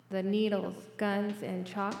the Needles, Guns, and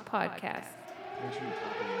Chalk podcast.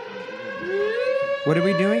 What are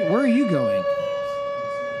we doing? Where are you going?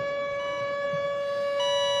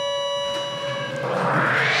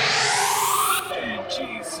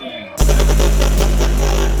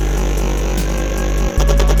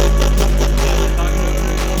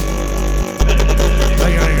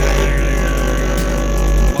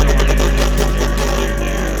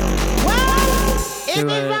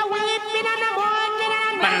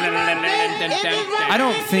 I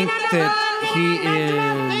don't think that he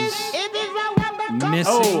is missing.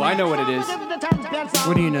 Oh, I know what it is.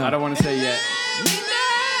 What do you know? I don't want to say yet.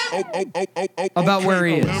 About where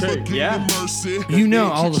he is. Yeah? You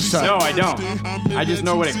know all the stuff. No, I don't. I just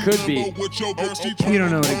know what it could be. You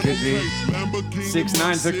don't know what it could be.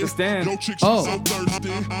 6ix9ine took the stand. Oh.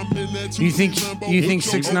 You think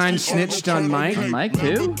 6ix9ine snitched on Mike? On Mike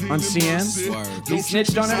too? On CN? He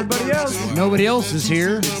snitched on everybody else. Nobody else is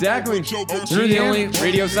here. Exactly. You're the only...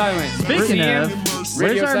 Radio silence. Speaking of,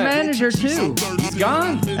 where's our manager too? He's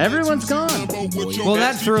gone. Everyone's gone. Well,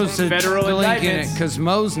 that throws the Federal link in it indictments. because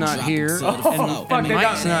Mo's not here and fuck, they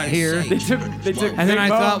Mike's got- not here. They took And then I Big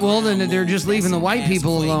Mo. thought, well, then they're just leaving the white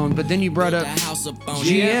people alone. But then you brought up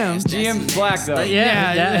GM. GM's black though.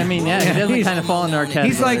 Yeah, Yeah, he yeah, doesn't he's- kind of fall into our category.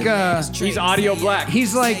 He's like He's audio black.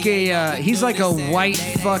 he's like a white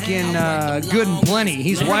fucking good and plenty.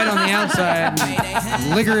 He's white on the outside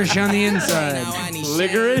and licorice on the inside.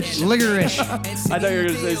 Licorice? Licorice. I thought you were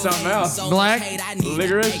gonna say something else. Black.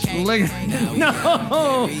 Licorice?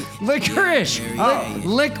 No, licorice.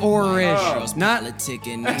 Licorice. Not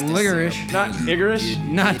licorice. Not Igorish?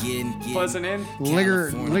 Not Plus an N?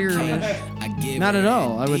 licorice. Not at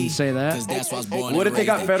all. I wouldn't say that. What if they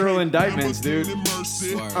got federal indictments, dude? Damn,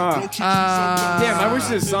 I wish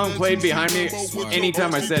this song played behind me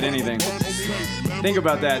anytime I said anything. Think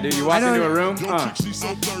about that, dude. You walk into a room.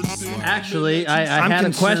 Actually, I I'm had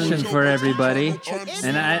concerned. a question for everybody,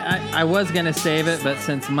 and I was gonna save it, but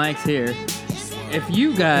since Mike's here, if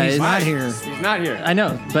you guys, He's not here. He's not here. I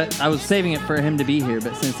know, but I was saving it for him to be here,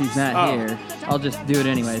 but since he's not Oh. here, I'll just do it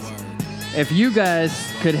anyways. If you guys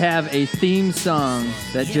could have a theme song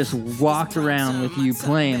that just walked around with you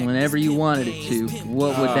playing whenever you wanted it to,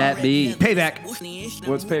 what would that be? Payback.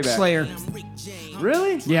 What's Payback? Slayer.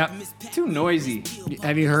 Really? Yeah. Too noisy.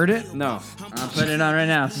 Have you heard it? No. I'll put it on right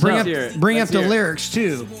now. Bring So, up, hear it. bring up Let's the hear it. lyrics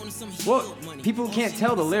too. Well, people can't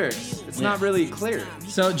tell the lyrics. It's not really clear.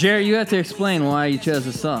 so Jerry, you have to explain why you chose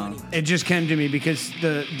the song. It just came to me because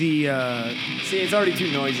the See, it's already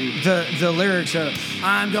too noisy. lyrics are,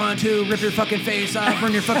 I'm going to rip your fucking face off,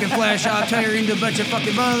 burn your fucking flesh off, tear you into a bunch of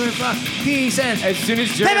fucking motherfuckers. He says, As soon as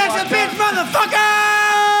Jerry Payback's a walked bitch, up,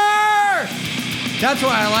 motherfucker! That's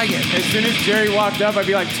why I like it. as soon as Jerry walked up, I'd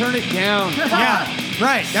be like, turn it down. Yeah,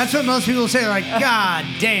 right. That's what most people say. They're like, God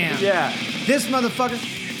damn. Yeah. This motherfucker.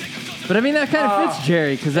 But I mean, that kind of fits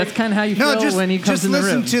Jerry, because that's kind of how you feel No, just, when he comes just in the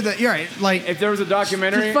listen room. to the, you're right. Like, If there was a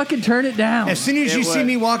documentary, Just fucking turn it down. as soon as It you see would.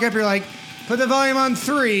 me walk up, you're like, put the volume on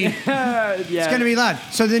 3. yeah, It's gonna be loud.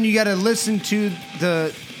 So then you got to listen to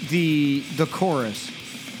the chorus.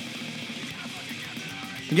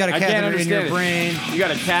 You got a I can't catheter in your understand it. brain. You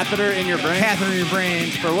got a catheter in your brain? Catheter in your brain.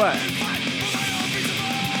 For what?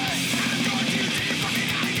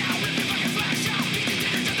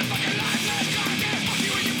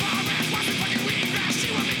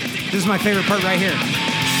 This is my favorite part right here.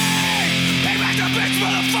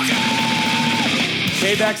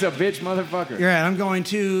 Payback's a bitch, motherfucker. You're right. I'm going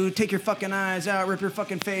to take your fucking eyes out, rip your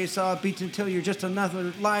fucking face off, beat you until you're just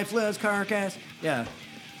another lifeless carcass. Yeah.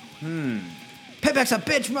 Payback's a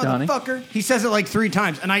bitch, Donnie? motherfucker. He says it like 3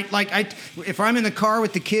 times, and if I'm in the car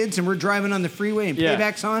with the kids and we're driving on the freeway and Yeah.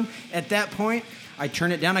 Payback's on, at that point I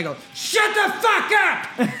turn it down. I go, shut the fuck up.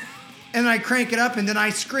 And I crank it up, and then I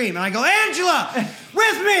scream, and I go, Angela,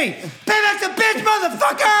 with me! Payback's a bitch,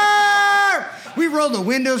 motherfucker! We roll the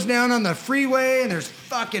windows down on the freeway, and there's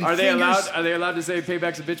fucking Are they fingers. allowed to say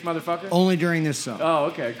payback's a bitch, motherfucker? Only during this song. Oh,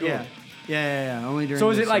 okay, cool. Yeah. Only during So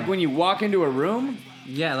is this it like song. when you walk into a room?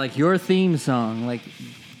 Yeah, like your theme song. Like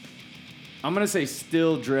I'm gonna say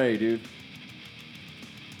Still Dre, dude.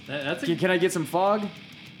 that's Can I get some fog?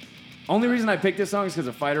 Only reason I picked this song is because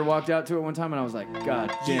a fighter walked out to it one time and I was like,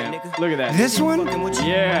 God damn, look at that. This one?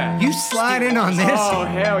 Yeah. You slide in on this? Oh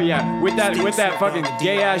hell yeah! With that fucking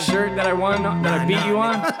gay ass shirt that I won, that I beat you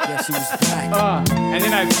on. And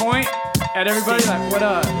then I point at everybody like, what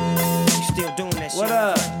up? What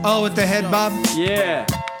up? Oh, with the head bob? Yeah.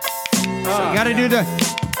 You gotta do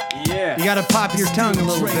Yeah. you gotta pop your tongue a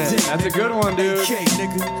little bit. That's a good one, dude.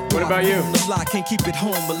 What about you?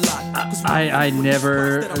 I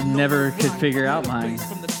never could figure out mine.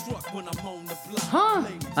 Huh?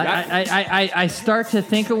 I start to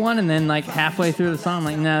think of one, and then like halfway through the song, I'm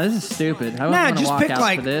like, no, this is stupid. I don't Nah, want to just walk pick out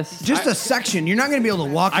like for this. just a section. You're not going to be able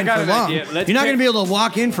to walk I in got for an long. idea. Let's You're not going to pick- be able to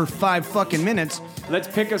walk in for 5 fucking minutes. Let's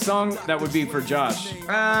pick a song that would be for Josh.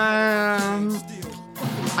 I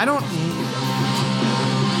don't.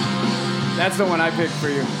 That's the one I picked for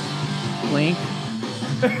you. Blink.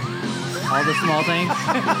 All the small things.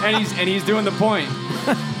 And he's doing the point.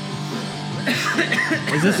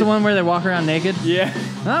 Is this the one where they walk around naked? Yeah.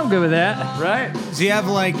 I'm good with that. Right? Do you have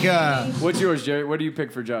like? What's yours, Jerry? What do you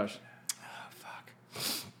pick for Josh?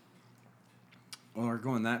 Well, we're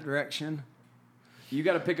going that direction. You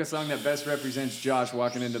got to pick a song that best represents Josh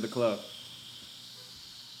walking into the club.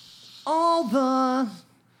 All the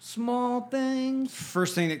small things.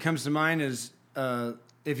 First thing that comes to mind is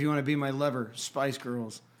If You Want to Be My Lover, Spice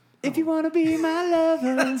Girls. If you want to be my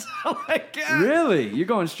lover. That's all I got. Really? You're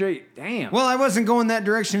going straight. Damn. Well, I wasn't going that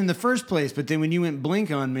direction in the first place, but then when you went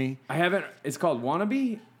Blink on me. I haven't. It's called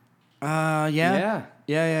Wannabe? Yeah.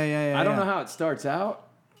 Yeah. I don't know how it starts out.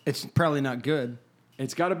 It's probably not good.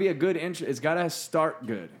 It's got to be a good intro. It's got to start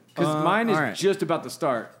good. Because mine is all right. just about the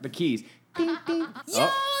start. The keys.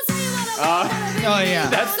 Oh, yeah.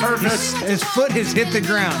 That's perfect. His foot has hit the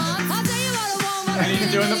ground. And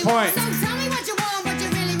he's doing the point.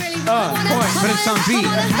 Point, but it's on beat.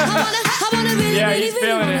 Yeah, he's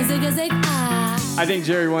feeling it. I think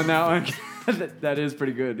Jerry won that one. That is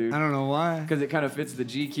pretty good, dude. I don't know why. Because it kind of fits the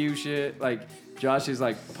GQ shit. Like, Josh is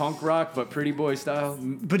like punk rock, but pretty boy style.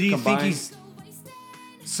 But do you combined. think he's...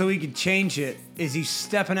 So he could change it. Is he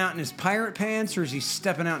stepping out in his pirate pants or is he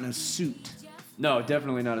stepping out in a suit? No,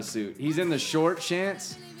 definitely not a suit. He's in the short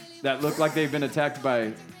shants that look like they've been attacked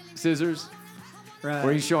by scissors. Right.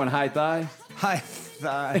 Where he's showing high thigh. High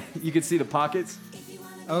thigh. You can see the pockets.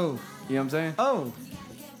 Oh. You know what I'm saying? Oh.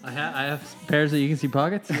 I have pairs that you can see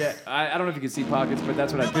pockets. Yeah, I don't know if you can see pockets, but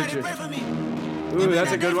that's what I picture. Ooh,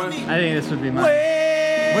 that's a good one. I think this would be mine.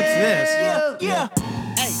 What's this? Yeah.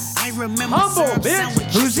 Hey, I remember Humble, bitch.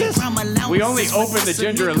 Who's this? We only opened the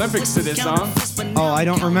Ginger Olympics to this song. Oh, I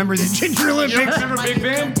don't remember the Ginger You Olympics. don't remember Big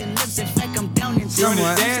Ben?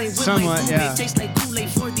 Somewhat, yeah.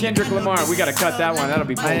 Kendrick Lamar. We got to cut that one. That'll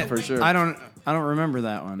be pulled for sure. I don't remember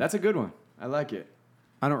that one. That's a good one. I like it.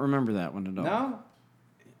 I don't remember that one at all. No?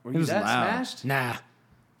 Were It you was that loud. smashed? Nah.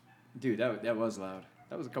 Dude, that was loud.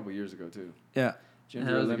 That was a couple years ago, too. Yeah.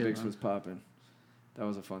 Ginger That was a good Olympics one. was popping. That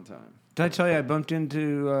was a fun time. Did I tell you I bumped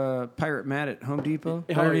into Pirate Matt at Home Depot?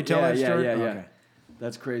 Did I already tell that story? Yeah. Okay.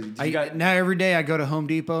 That's crazy. Did you got, Now every day I go to Home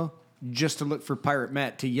Depot just to look for Pirate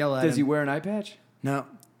Matt to yell at does he him. wear an eye patch? No.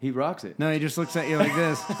 He rocks it. No, he just looks at you like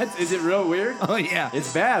this. Is it real weird? Oh, yeah.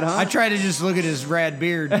 It's bad, huh? I try to just look at his rad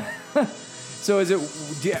beard. So is it,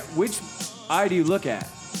 which eye do you look at?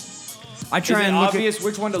 I Is try it and look obvious at...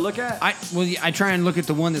 which one to look at? I try and look at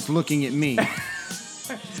the one that's looking at me.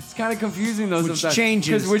 It's kind of confusing though Which sometimes.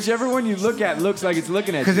 changes. Because whichever one you look at looks like it's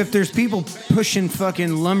looking at Because you. if there's people pushing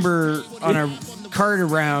fucking lumber on a cart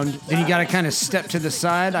around, then you got to kind of step to the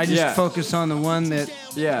side. I just Yeah. focus on the one that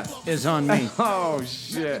Yeah. is on me. Oh,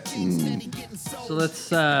 shit. So let's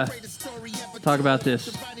talk about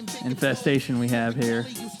this infestation we have here.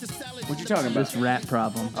 What you talking about? This rat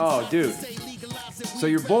problem. Oh, dude. So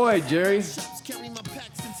your boy, Jerry,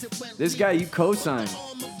 this guy you co-signed.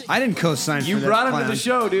 I didn't co-sign You for that brought him to clown. the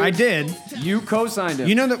show, dude. I did. You co-signed him.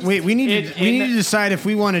 You know that. Wait, we need In to decide if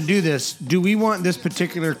we want to do this. Do we want this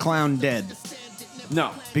particular clown dead?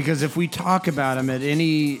 No. Because if we talk about him at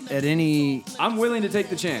any I'm willing to take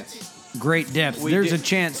the chance. great depth, We there's did- a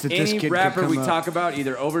chance that this any kid rapper could we come talk up. about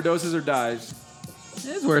either overdoses or dies.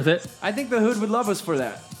 It's worth it. I think the hood would love us for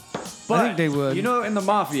that. But, I think they would. You know, in the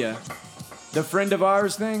mafia, the friend of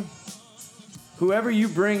ours thing, whoever you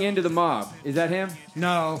bring into the mob, is that him?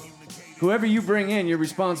 No. Whoever you bring in, you're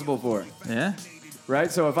responsible for, Yeah.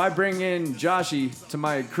 right? So if I bring in Joshy to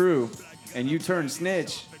my crew and you turn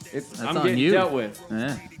snitch, I'm on getting you. dealt with.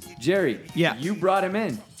 Yeah. Jerry, Yeah. you brought him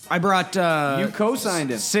in. I brought You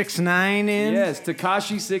co-signed him. 6ix9ine in. Yes,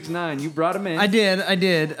 Tekashi 6ix9ine. You brought him in. I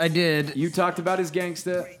did. You talked about his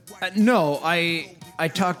gangsta. No, I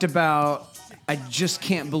talked about. I just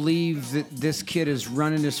can't believe that this kid is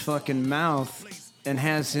running his fucking mouth and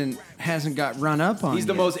hasn't got run up on. He's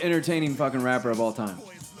the yet. most entertaining fucking rapper of all time.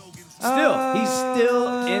 He's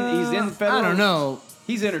in federal. I don't know.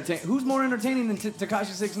 He's entertaining. Who's more entertaining than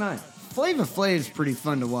Tekashi 6ix9ine? Flava Flav's pretty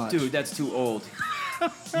fun to watch. Dude, that's too old.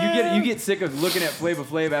 You get sick of looking at Flava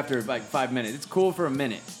Flav after like 5 minutes. It's cool for a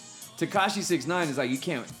minute. Tekashi 6ix9ine is like you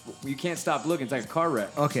can't stop looking. It's like a car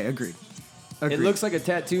wreck. Okay, agreed. It looks like a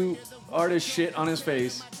tattoo artist shit on his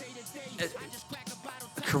face,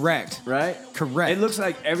 correct. right? Correct. It looks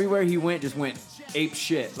like everywhere he went just went ape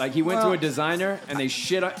shit. Like he went to a designer and they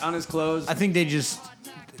shit on his clothes. I think they just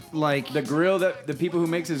like The grill that the people who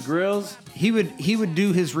makes his grills. he would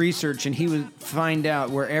do his research and he would find out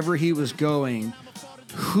wherever he was going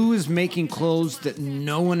who is making clothes that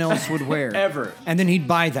no one else would wear Ever. and then he'd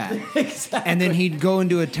buy that. Exactly. And then he'd go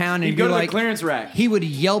into a town and He'd be go to like the clearance rack. He would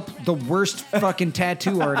Yelp the worst fucking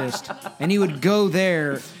tattoo artist and he would go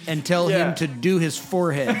there and tell him to do his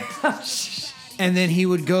forehead. And then he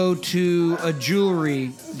would go to a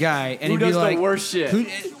jewelry guy and Who he'd be does the like, worst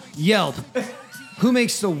shit? Yelp. Who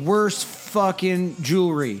makes the worst fucking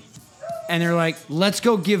jewelry? And they're like, let's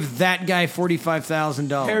go give that guy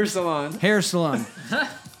 $45,000. Hair salon.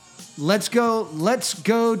 Let's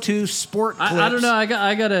go to Sport Clips. I don't know. I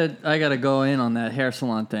gotta go in on that hair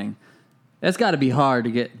salon thing. It's got to be hard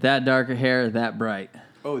to get that darker hair that bright.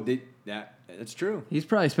 Oh, that's true. He's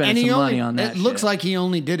probably spending some money on that. It looks like he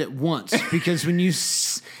only did it once because when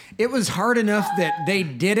it was hard enough that they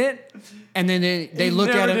did it, and then they look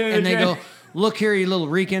at him and they go, "Look here, you little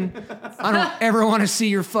Rican, I don't ever want to see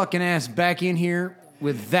your fucking ass back in here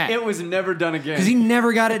with that." It was never done again. Because he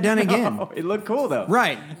never got it done again. No, it looked cool though.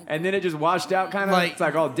 Right. And then it just washed out kind of. Like- It's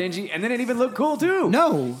like all dingy. And then it even looked cool too.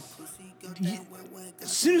 No.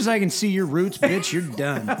 As soon as I can see your roots, bitch, you're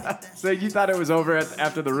done. So you thought it was over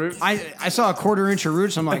after the roots? I saw a 1/4 inch of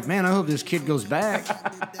roots. I'm like, man, I hope this kid goes back.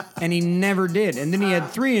 And he never did. And then he had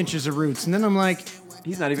 3 inches of roots. And then I'm like,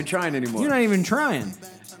 He's not even trying anymore. you're not even trying.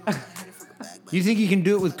 You think he can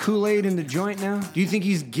do it with Kool-Aid in the joint now? Do you think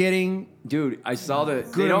he's getting... Dude, I saw the.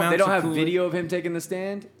 Good They don't amounts of have Kool-Aid. video of him taking the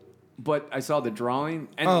stand, but I saw the drawing.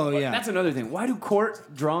 And yeah. That's another thing. Why do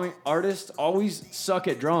court drawing artists always suck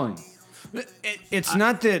at drawing? It's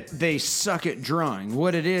not that they suck at drawing.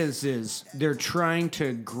 What it is they're trying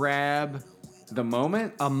to grab The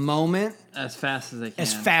moment? a moment as fast as they can.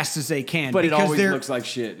 as fast as they can. But it because always they're- looks like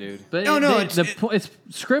shit, dude. But No, it's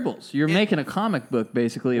scribbles. You're making a comic book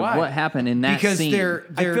basically of Why? what happened in that because scene. they're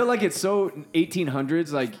I feel like it's so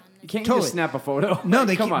 1800s. Like, you can't Totally. just snap a photo. No, Like,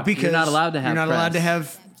 they come can't on. because You're not allowed to have You're not press. allowed to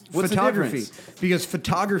have What's the photography difference? because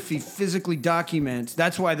photography physically documents.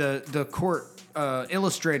 That's why the court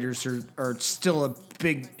illustrators are still a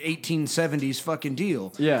big 1870s fucking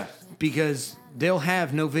deal. Yeah. Because they'll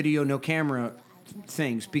have no video, no camera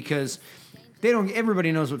things because they don't.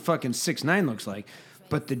 Everybody knows what fucking 6ix9ine looks like.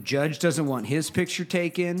 But the judge doesn't want his picture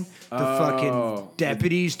taken. The fucking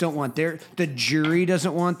deputies don't want the jury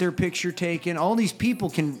doesn't want their picture taken. All these people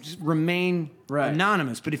can remain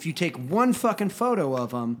anonymous. But if you take one fucking photo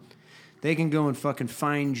of them, they can go and fucking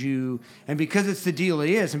find you. And because it's the deal it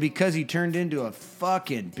is, and because he turned into a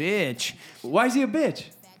fucking bitch, Why is he a bitch?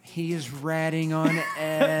 he is ratting on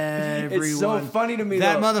everyone. It's so funny to me,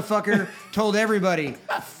 That though. motherfucker told everybody,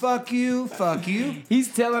 fuck you, fuck you.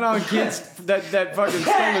 He's telling on kids that fucking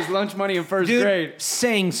stole his lunch money in first Dude, grade.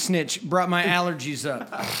 saying snitch brought my allergies up.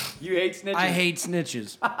 You hate snitches? I hate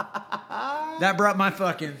snitches. That brought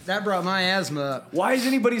my asthma up. Why is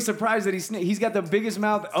anybody surprised that he's got the biggest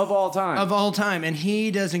mouth of all time? Of all time, and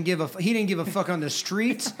he didn't give a fuck on the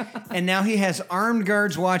streets, and now he has armed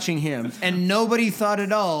guards watching him, and nobody thought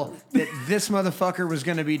at all that this motherfucker was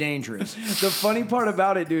going to be dangerous. The funny part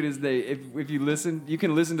about it, dude, is if you listen, you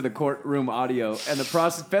can listen to the courtroom audio, and the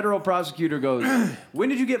federal prosecutor goes, "When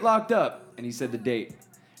did you get locked up?" And he said the date,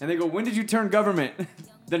 and they go, "When did you turn government?"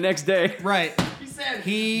 The next day. Right. He said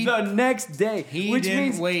He- the next day. he which didn't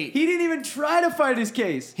means wait. He didn't even try to fight his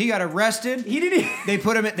case. He got arrested. He didn't. They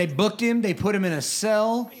booked him. They put him in a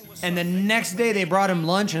cell. And the next day they brought him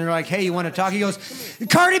lunch and they're like, "Hey, you want to talk?" He goes,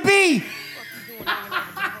 "Cardi B."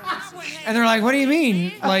 And they're like, "What do you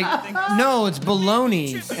mean?" Like, "No, it's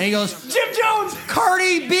baloney." And he goes, Jim Jones.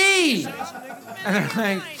 "Cardi B." And they're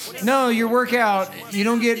like, "No, your workout, you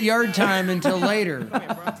don't get yard time until later."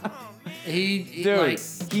 He Dude,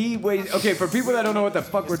 like, he weighs. Okay, for people that don't know what the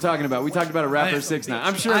fuck we're talking about, we talked about a rapper 6ix9ine.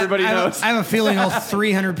 I'm sure everybody knows. I have a feeling all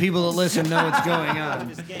 300 people that listen know what's going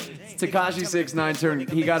on. Tekashi 6ix9ine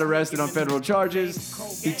he got arrested on federal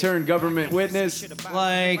charges. He turned government witness,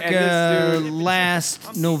 Like And this dude-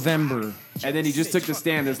 last November. and then he just took the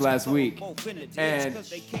stand this last week. And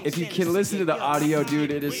if you can listen to the audio,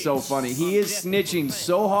 dude, it is so funny. He is snitching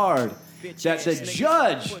so hard that the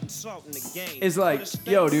judge is like,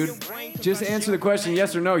 "Yo, dude, just answer the question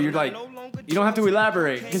yes or no." You're like, you don't have to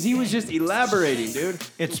elaborate, because he was just elaborating, dude.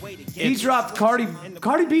 He dropped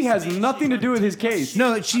Cardi B has nothing to do with his case.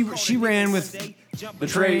 No, she ran with The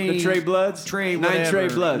Trey Bloods? Trey, Nine whatever. Trey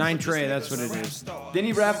Bloods. 9 Trey, that's what it is. Then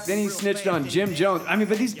he snitched on Jim Jones. I mean,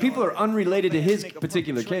 but these people are unrelated to his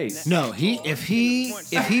particular case. No, if he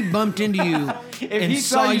bumped into you and he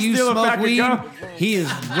saw saw you you steal a smoke pack of weed, gum- he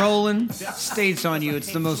is rolling states on you.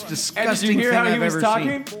 It's the most And did disgusting you hear thing how he I've was ever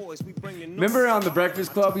talking? seen. Remember on the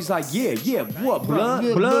Breakfast Club, he's like, yeah, what, blood.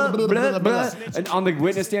 And on the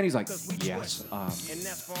witness stand, he's like, yes,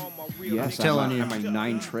 yes, telling you. I'm a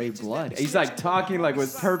 9 Trey Blood. He's like talking like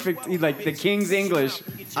with perfect, like the King's English.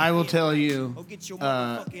 I will tell you,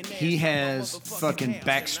 he has fucking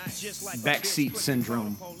backseat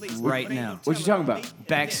syndrome right now. What you talking about?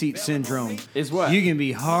 Backseat syndrome Is what? You can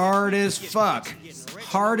be hard as fuck.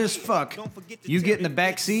 Hard as fuck. You get in the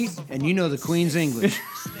back seat and you know the Queen's English.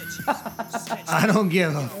 I don't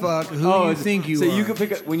give a fuck who you think you so are. you could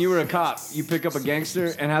pick up when you were a cop. You pick up a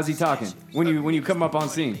gangster, and how's he talking when you come up on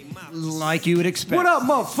scene? Like you would expect. What up,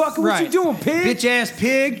 motherfucker? What Right. you doing, pig? Bitch ass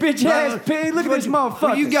pig. Bitch ass pig. Look at this motherfucker.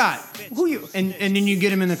 What you got? Who you? And then you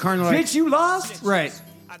get him in the car and they're like, Bitch, you lost? right.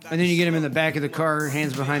 And then you get him in the back of the car,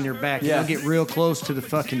 hands behind their back. Yeah. And they'll get real close to the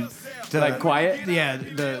fucking. Like quiet? Yeah,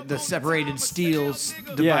 the separated steel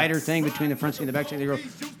divider thing between the front seat and the back seat. They go,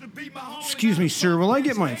 "Excuse me, sir, will I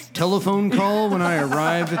get my telephone call when I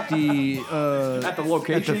arrive at the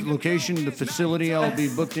location, the facility I'll be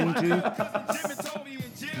booked into?"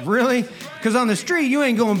 Really? Because on the street, you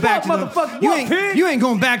ain't going back What, to motherfucker? the What, pig? you ain't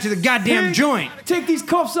going back to the goddamn Pig, joint. Take these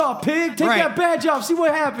cuffs off, pig. Take Right. that badge off. See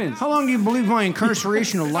what happens. How long do you believe my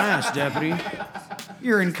incarceration will last, deputy?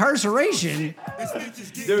 Your incarceration?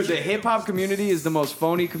 Dude, the hip hop community is the most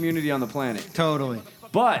phony community on the planet. Totally.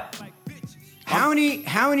 But How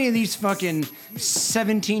many of these fucking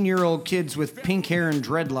 17-year-old kids with pink hair and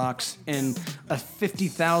dreadlocks and a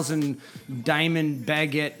 50,000 diamond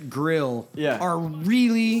baguette grill Yeah. are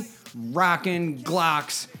really rocking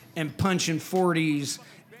Glocks and punching 40s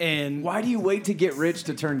and why do you wait to get rich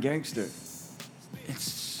to turn gangster?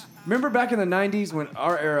 it's Remember back in the 90s when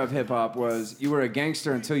our era of hip hop was you were a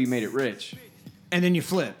gangster until you made it rich. and then you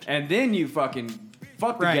flipped. And then you fucking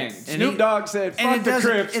fuck the Right. gang. And Snoop it- Dogg said, And fuck it the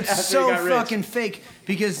doesn't, Crips it's after so he got rich. fucking fake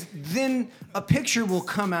because then a picture will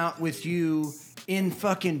come out with you in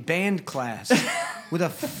fucking band class with a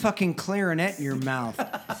fucking clarinet in your mouth.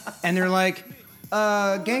 And they're like,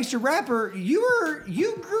 gangster rapper,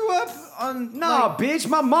 you grew up on Nah, like, bitch,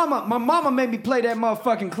 my mama made me play that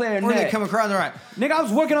motherfucking clarinet. or they come across, they're like, Nigga, I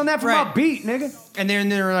was working on that for Right. my beat, nigga. and then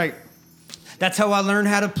they're like, that's how I learned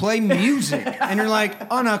how to play music. And you're like,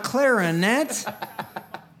 on a clarinet?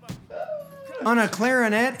 On a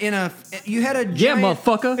clarinet you had a Yeah, giant,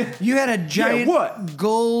 motherfucker. you had a giant what?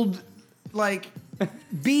 gold like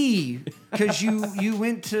B because you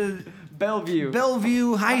went to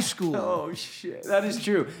Bellevue. High School. Oh, shit. That is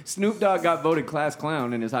true. Snoop Dogg got voted class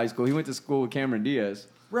clown in his high school. He went to school with Cameron Diaz.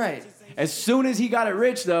 Right. As soon as he got it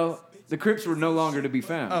rich, though, the Crips were no longer to be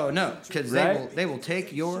found. Oh no, because Right? they will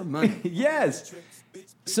take your money. Yes.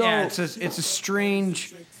 So, Yeah, it's a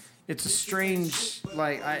strange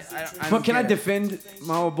like I but don't can I get it. defend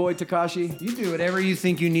my old boy Tekashi? You do whatever you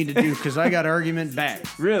think you need to do because I got argument back.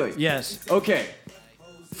 Really? Yes. Okay.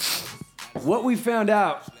 What we found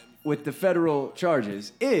out with the federal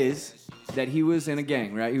charges is that he was in a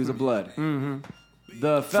gang, right? He was a blood. Mm-hmm.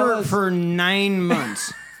 The fellas For 9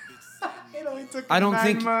 months. It only took I don't 9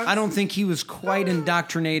 think months. I don't think he was quite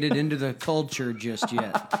indoctrinated into the culture just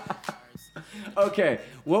yet. Okay,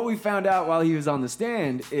 what we found out while he was on the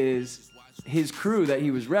stand is his crew that he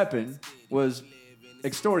was repping was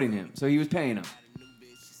extorting him, so he was paying them.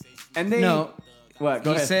 And they No. what?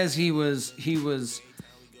 Go He ahead. says he was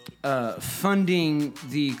funding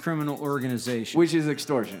the criminal organization. Which is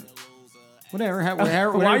extortion. Whatever.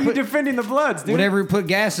 Why are you defending the Bloods, dude? Whatever put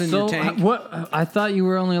gas in So your tank. what? I thought you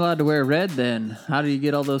were only allowed to wear red. Then how do you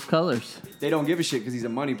get all those colors? They don't give a shit because he's a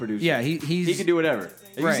money producer. Yeah, he's he can do whatever. Have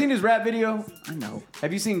you Right. seen his rap video? I know.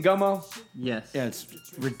 Have you seen Gummo? Yes. Yeah, it's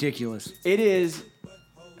ridiculous. It is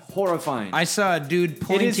horrifying. I saw a dude is-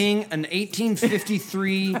 pointing an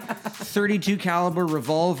 1853 .32 caliber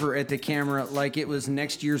revolver at the camera like it was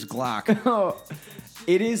next year's Glock.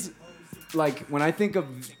 It is like when I think of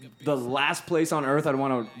the last place on earth I'd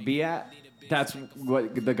want to be at, that's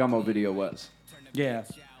what the Gummo video was. Yeah.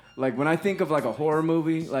 Like when I think of like a horror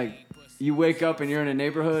movie, like you wake up and you're in a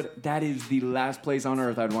neighborhood, that is the last place on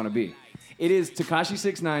earth I'd want to be. It is Tekashi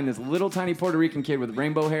 6ix9ine, this little tiny Puerto Rican kid with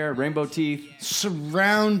rainbow hair, rainbow teeth,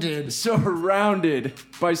 Surrounded. surrounded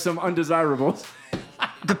by some undesirables.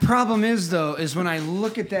 The problem is, though, is when I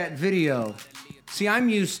look at that video, see, I'm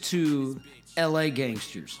used to LA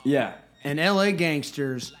gangsters. Yeah. And LA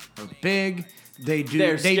gangsters are big, They do.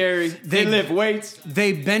 They're scary. They lift weights.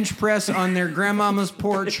 They bench press on their grandmama's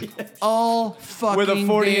porch all fucking With a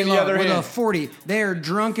 40 day in the long. other With a hand. 40. They are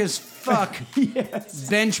drunk as fuck. Yes.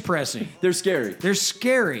 Bench pressing. They're scary. They're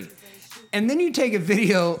scary. And then you take a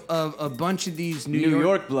video of a bunch of these New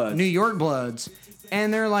York Bloods. New York Bloods,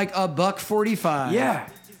 and they're like $1.45. Yeah.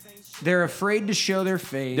 They're afraid to show their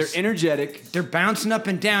face. They're energetic. They're bouncing up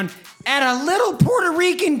and down at a little Puerto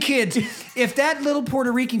Rican kid. If that little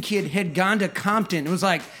Puerto Rican kid had gone to Compton, it was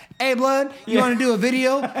like, hey, Blood, you want to do a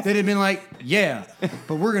video? They'd have been like, yeah,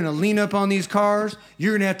 but we're going to lean up on these cars.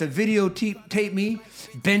 You're going to have to videotape me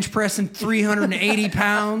bench pressing 380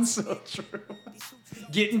 pounds. So true.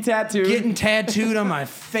 Getting tattooed. Getting tattooed on my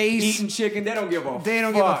face. Eating chicken. They don't give a fuck. They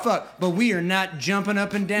don't give a fuck. But we are not jumping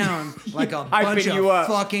up and down like a Hyping bunch you of up.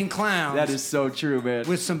 fucking clowns. That is so true, man.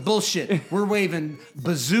 with some bullshit. We're waving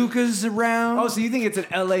bazookas around. Oh, so you think it's an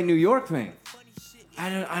L.A. New York thing? I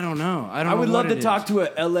don't know. I don't I know would what love to it talk is. to a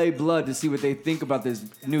L.A. Blood to see what they think about this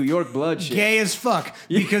New York Blood shit. Gay as fuck.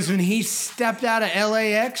 Because when he stepped out of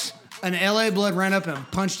LAX, an LA Blood ran up and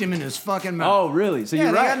punched him in his fucking mouth. Oh, really? So yeah,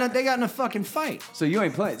 you're right. they got in a fucking fight. So you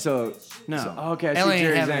ain't playing. So No. okay. I see LA ain't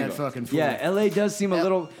Jerry's having that angle. fucking fool. Yeah, L.A. does seem a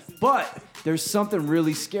little, but there's something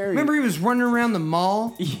really scary. Remember he was running around the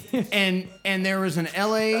mall and there was an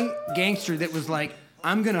LA gangster that was like,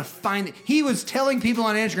 I'm gonna find it. He was telling people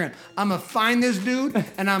on Instagram, I'm gonna find this dude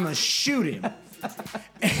and I'm gonna shoot him.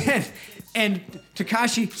 and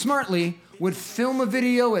Tekashi smartly would film a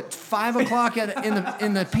video at 5 o'clock in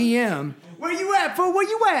the PM. Where you at, fool? Where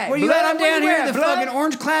you at? Where you Blood? at? I'm Where down you here at, at the Blood?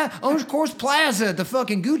 fucking Orange Course Plaza at the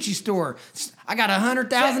fucking Gucci store. I got $100,000.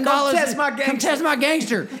 Come test my gangster. Come test my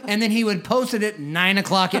gangster. And then he would post it at 9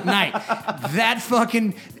 o'clock at night. That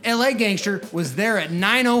fucking LA gangster was there at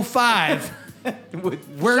 9:05.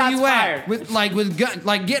 Where Shots you fired. at? With gun,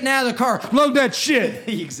 like getting out of the car. Load that shit.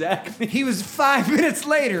 Exactly. He was 5 minutes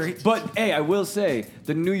later. But hey, I will say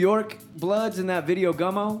the New York Bloods in that video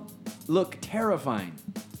Gummo look terrifying.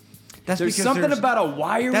 That's There's because something about a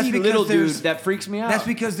wiry that's because little dude there's- that freaks me out. That's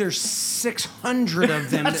because there's 600 of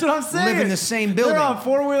them That's that what I'm saying. live in the same building. They're on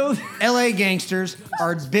four wheels. LA gangsters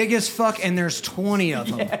are big as fuck, and there's 20 of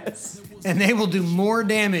them. Yes. And they will do more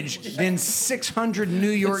damage than 600 New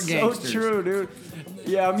York So gangsters. true, dude.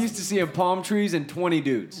 Yeah, I'm used to seeing palm trees and 20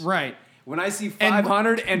 dudes. Right. When I see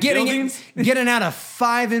 500 and getting buildings, getting out of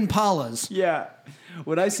 5 Impalas. yeah.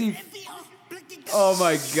 When I see, oh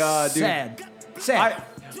my god, dude. Sad.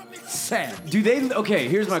 Sad. Do they? Okay,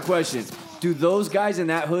 here's my question. Do those guys in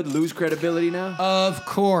that hood lose credibility now? Of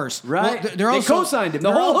course. Right? Well, They also, co-signed him, the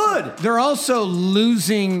they're whole al- hood. They're also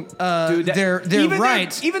losing Dude, their even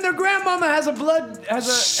rights. Even their grandmama has a blood She has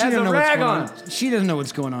doesn't a know what's rag going on. She doesn't know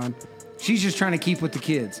what's going on. She's just trying to keep with the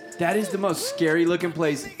kids. That is the most scary looking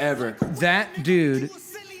place ever. That dude.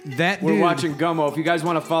 We're watching Gummo. If you guys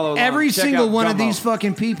want to follow along, Every check single out one of Gummo. these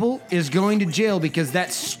fucking people is going to jail because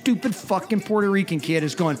that stupid fucking Puerto Rican kid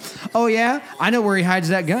is going, oh yeah, I know where he hides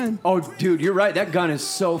that gun. Oh, dude, you're right. That gun is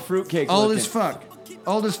so fruitcake Old looking. as fuck.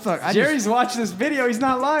 Old as fuck. Jerry's watching this video. He's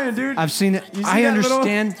not lying, dude. I've seen it. You see I that little-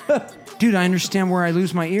 understand. Dude, I understand where I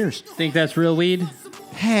lose my ears. Think that's real weed?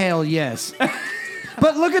 Hell yes.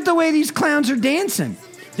 But look at the way these clowns are dancing.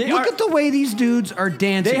 Look at the way these dudes are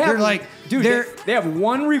dancing. They have, They're like, dude, they're, they have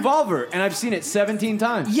one revolver, and I've seen it 17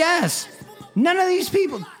 times. yes. None of these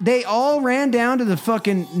people, they all ran down to the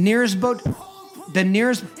fucking nearest boat. The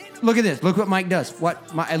nearest, look at this. Look what Mike does.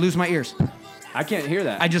 I lose my ears. I can't hear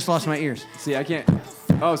that. I just lost my ears. See, I can't.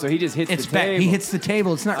 Oh, so he just hits It's the back. table. He hits the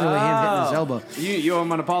table. It's not really him hitting his elbow. You owe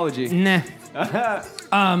him an apology. Nah.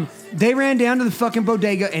 They ran down to the fucking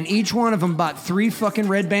bodega, and each one of them bought 3 fucking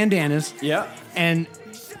red bandanas. Yeah. And,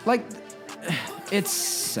 like, it's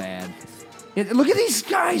sad. Look at these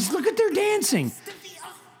guys. Look at their dancing.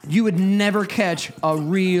 You would never catch a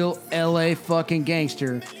real LA fucking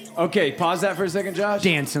gangster Okay, pause that for a second, Josh.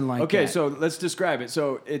 dancing like that. Okay, so let's describe it.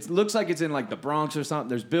 So it looks like it's in like the Bronx or something.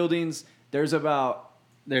 There's buildings. There's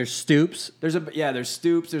stoops. There's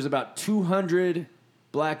stoops. There's about 200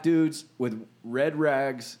 black dudes with red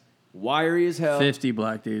rags, wiry as hell, 50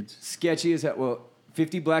 black dudes. sketchy as hell. Well,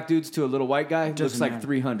 50 black dudes to a little white guy looks Doesn't like matter.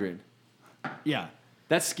 300. Yeah.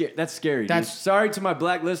 That's scary. That's scary. That's- Dude. Sorry to my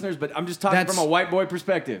black listeners, but I'm just talking That's- from a white boy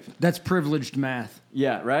perspective. That's privileged math.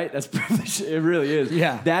 Yeah, right? That's privilege. It really is.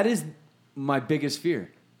 Yeah. That is my biggest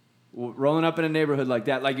fear. Rolling up in a neighborhood like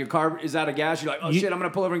that. Like your car is out of gas. You're like, oh, shit, I'm going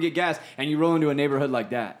to pull over and get gas. And you roll into a neighborhood like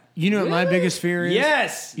that. You know what my biggest fear is?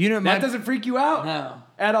 Yes. You know what that doesn't freak you out? No.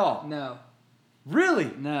 At all? No. Really?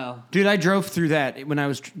 No. Dude, I drove through that when I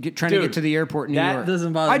was trying to Dude, get to the airport in New that York.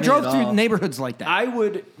 doesn't bother I me drove at through all. neighborhoods like that. I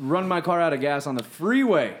would run my car out of gas on the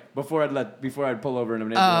freeway before I'd pull over in a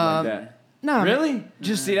neighborhood like that. No. Really?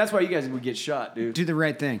 Just see, that's why you guys would get shot, dude. Do the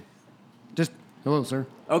right thing. Just, hello, sir.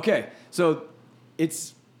 Okay, so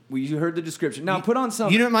you heard the description. Now put on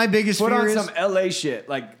some. You know what my biggest Put fear on is? some LA shit,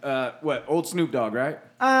 like old Snoop Dogg, right?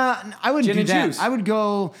 I wouldn't Gin do and that. juice. I would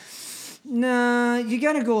go, nah, you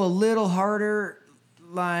got to go a little harder,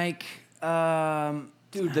 like,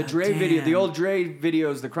 Dude, the Dre video, the old Dre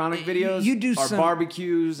videos, the Chronic videos, You do are some-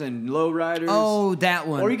 barbecues and lowriders. oh, that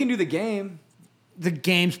one. Or you can do the game. The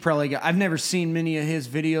game's probably got. I've never seen many of his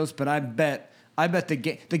videos, but I bet the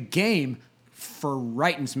game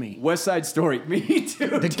frightens me. West Side Story. Me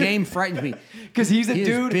too. The game frightens me. Because he's a He is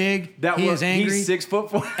dude big, that he was is angry. He's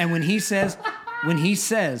 6'4". And when he says,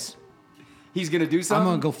 He's gonna do something. I'm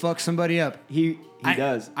gonna go fuck somebody up, He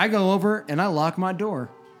does. I go over and I lock my door.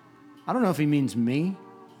 I don't know if he means me,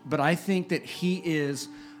 but I think that he is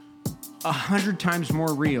 100 times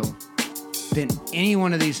more real than any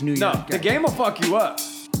one of these New York No, guys. the game will fuck you up.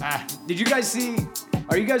 Did you guys see?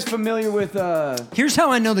 Are you guys familiar with? Here's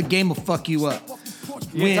how I know the game will fuck you up.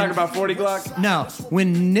 You ain't talking about 40 Glock? No,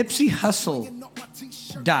 when Nipsey Hussle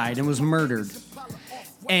died and was murdered,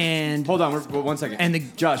 and Hold on, one second. And the-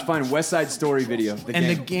 Josh, find West Side Story video.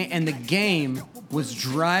 the game was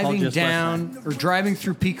driving just down or driving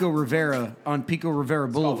through Pico Rivera on Pico Rivera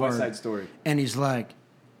Boulevard. West Side Story. And he's like,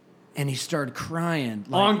 and he started crying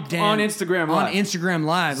On Instagram Live. On Instagram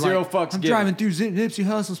Live, Zero like, fucks I'm given. driving through Nipsey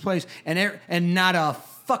Hussle's place, and not a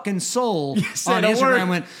fucking soul said on a Instagram word.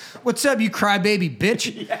 went, "What's up, you crybaby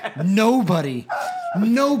bitch?" Nobody.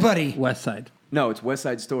 West Side. No, it's West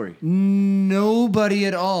Side Story. Nobody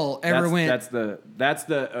at all ever went. That's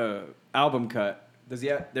the album cut. Does he?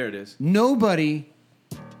 There it is. Nobody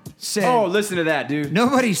said. Oh, listen to that, dude.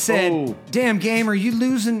 Nobody said, Oh. "Damn game, are you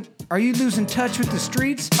losing touch with the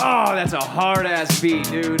streets?" Oh, that's a hard ass beat,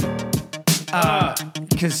 dude.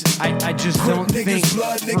 Because I just don't think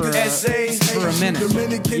for a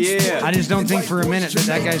minute. Yeah. I just don't think for a minute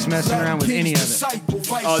that guy's messing around with any of it.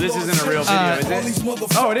 Oh, this isn't a real video, is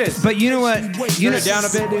it? Oh, it is. But you know what? Turn it down a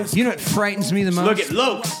bit, dude. You know what frightens me the most? Look at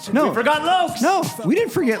Lokes. No. We forgot Lokes. No, we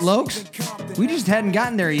didn't forget Lokes. We just hadn't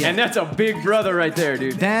gotten there yet. And that's a big brother right there,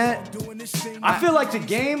 dude. That I feel like the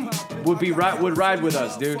game would ride with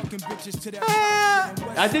us, dude.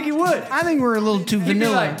 I think he would. I think we're a little too He'd be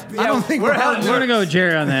vanilla. like, I yeah, don't think we're we're hella- We're gonna go with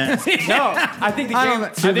Jerry on that. No, I think the I game. don't- I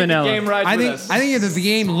think the vanilla. game rides I with think us. I think if the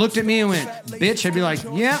game looked at me and went, "Bitch," I'd be like,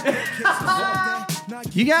 "Yep,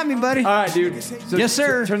 you got me, buddy." All right, dude. So Yes,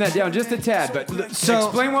 sir. Turn that down just a tad, but So-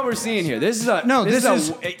 explain what we're seeing here. This is a No, this is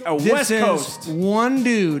a this West is Coast one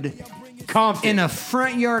dude Compton, in a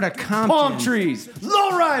front yard of Compton. palm trees,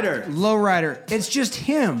 lowrider. Lowrider. It's just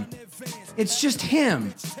him. It's just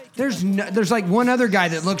him. There's like one other guy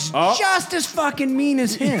that looks Oh. just as fucking mean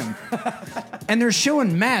as him. And they're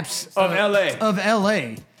showing maps Of LA. Of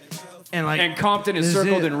LA. And like And Compton is this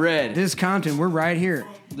circled it. in red. This is Compton. We're right here.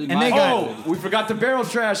 And they got Oh, we forgot the barrel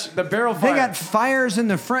trash, the barrel they fire. got fires in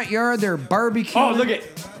the front yard. They're barbecuing. Oh, look at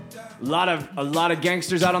a lot of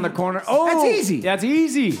gangsters out on the corner. Oh, That's easy. That's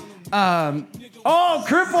easy.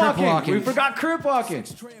 Crip walking. walking. We forgot crip walking.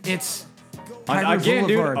 It's And Piper again,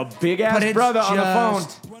 Boulevard. dude, a big ass But it's brother on the phone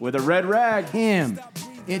just with a red rag. him.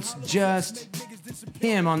 It's just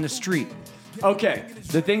him on the street. Okay,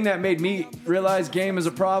 the thing that made me realize game is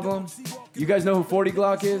a problem. You guys know who 40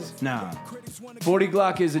 Glock is? Nah. 40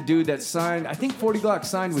 Glock is a dude that signed. I think 40 Glock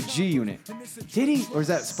signed with G Unit. Did he? Or is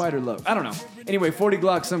that Spider Love? I don't know. Anyway, 40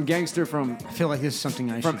 Glock, some gangster from I feel like this is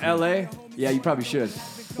something I should do. LA. Yeah, you probably should.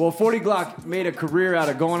 Well, 40 Glock made a career out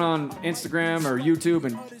of going on Instagram or YouTube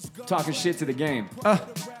and talking shit to the game.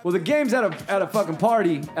 Well, the game's at a fucking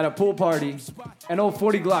party, at a pool party, and old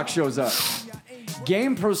 40 Glock shows up.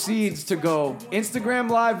 Game proceeds to go Instagram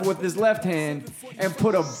Live with his left hand and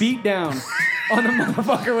put a beat down on the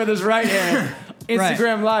motherfucker with his right hand.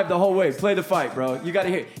 Instagram Live the whole way. Play the fight, bro. You gotta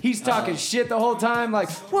hear. He's talking shit the whole time, like,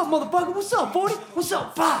 "What, motherfucker? What's up, 40? What's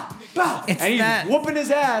up? Bah, bah." It's And he's that- whooping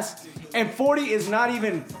his ass, and 40 is not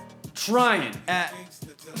even trying.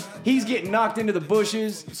 He's getting knocked into the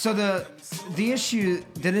bushes. So the issue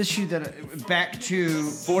that back to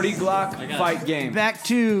 40 Glock fight game. back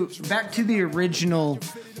to the original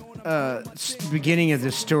beginning of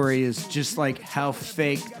the story is just like how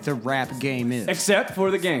fake the rap game is. Except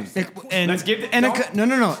for the game. And Let's give it. and don't-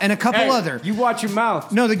 no, and a couple Hey, other. You watch your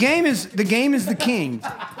mouth. No, the game is the king,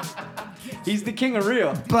 He's the king of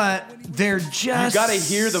real. but they're just gotta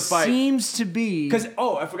hear the fight. Seems to be Because,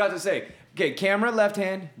 I forgot to say. Okay, camera left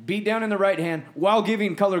hand, beat down in the right hand while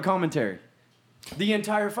giving color commentary. The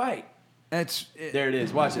entire fight. There it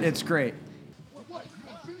is. Watch it. It's great.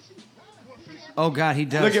 Oh God, he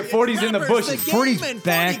does. Look at 40's in the bushes. 40's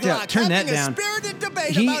backed up. Turn that down.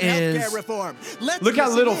 He is. Look how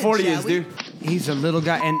little 40 is, dude. He's a little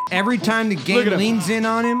guy, and every time the Look game at him. leans in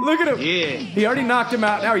on him, Look at him. Yeah. He already knocked him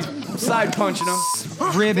out. Now he's side punching him.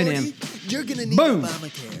 ribbing him. You're gonna need Boom.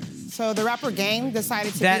 Obamacare. So the rapper Game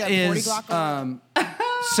decided to That beat up 40 is, Glock.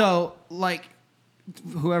 so like,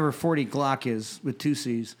 whoever 40 Glock is with 2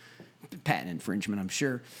 C's, patent infringement, I'm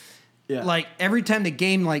sure. Yeah. Like every time the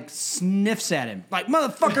game like sniffs at him, like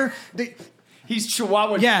motherfucker. He's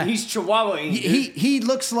Chihuahua. Yeah. He's Chihuahua. He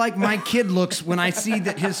looks like my kid looks when I see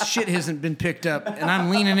that his shit hasn't been picked up and I'm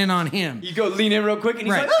leaning in on him. You go lean in real quick and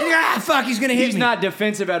he's Right. like, Ah, fuck, he's gonna hit he's me. not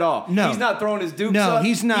defensive at all. No. He's not throwing his dukes No, up.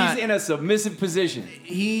 he's not. He's in a submissive position.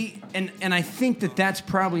 He and I think that's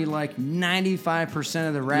probably like 95%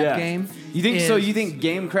 of the rap game. You think so? is- You think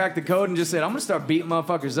Game cracked the code and just said, I'm gonna start beating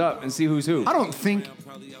motherfuckers up and see who's who? I don't think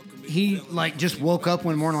he like just woke up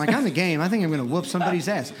one morning like I'm the Game. I think I'm gonna whoop somebody's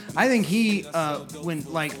ass. I think he when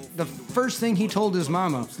like the first thing he told his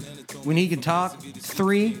mama when he could talk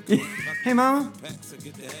 3, hey mama,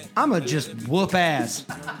 I'ma just whoop ass.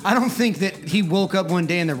 I don't think that he woke up one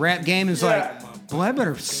day in the rap game and was like, boy, I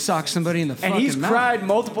better sock somebody in the fucking And he's mouth. cried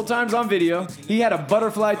multiple times on video. He had a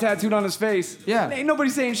butterfly tattooed on his face. Yeah. Ain't nobody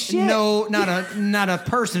saying shit. No, not a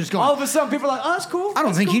person who's going. All of a sudden, people are like, oh, that's cool. I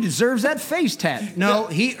don't think he deserves that face tat. No,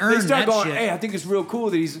 he They earned start that going, shit. hey, I think it's real cool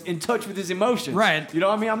that he's in touch with his emotions. Right. You know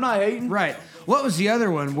what I mean? I'm not hating. Right. What was the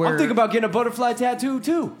other one where I'm thinking about getting a butterfly tattoo,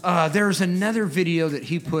 too. There's another video that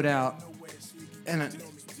he put out, and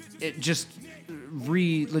it just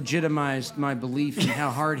re-legitimized my belief in how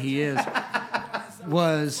hard he is.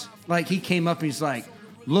 Was like he came up and he's like,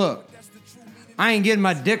 look, I ain't getting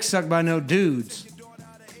my dick sucked by no dudes.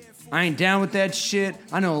 I ain't down with that shit.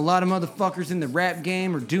 I know a lot of motherfuckers in the rap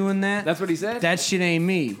game are doing that. That's what he said? That shit ain't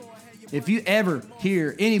me. If you ever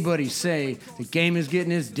hear anybody say the Game is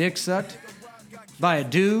getting his dick sucked by a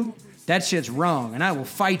dude, that shit's wrong, and I will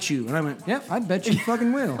fight you. And I went, yep, I bet you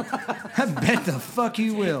fucking will. I bet the fuck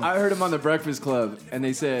you will. I heard him on the Breakfast Club, and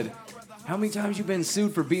they said, how many times you been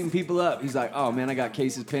sued for beating people up? He's like, oh, man, I got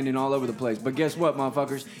cases pending all over the place. But guess what,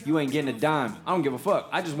 motherfuckers? You ain't getting a dime. I don't give a fuck.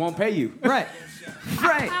 I just won't pay you. Right.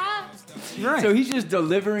 Right. Right. So he's just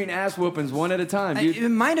delivering ass whoopings one at a time, dude. It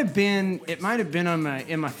might have been on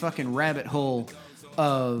in my fucking rabbit hole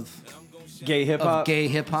of Gay hip-hop. gay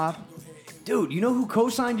hip hop. Dude, you know who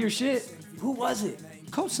co-signed your shit? Who was it?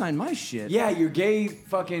 Co-sign my shit. Yeah, your gay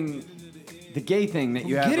fucking... The gay thing that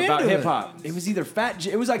you have Get about into it. hip-hop. It was either Fat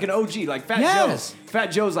Joe... It was like an OG, like Fat Yes. Joe. Fat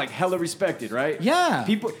Joe's like hella respected, right? Yeah.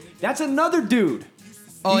 People... That's another dude.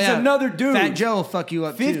 Oh, He's yeah. another dude. Fat Joe will fuck you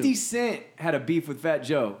up 50 too. Cent had a beef with Fat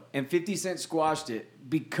Joe, and 50 Cent squashed it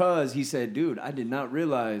because he said, dude, I did not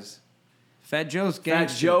realize Fat Joe's Fat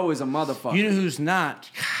gangster. Joe is a motherfucker. You know who's not?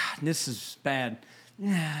 God, this is bad.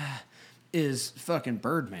 Is fucking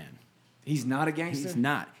Birdman. He's not a gangster? He's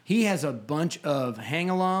not. He has a bunch of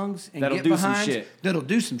hang-alongs and That'll get do some behinds shit. that'll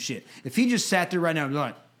do some shit. If he just sat there right now and be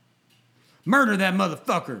like, murder that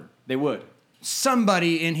motherfucker, They would.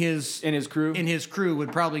 somebody in his crew? in his crew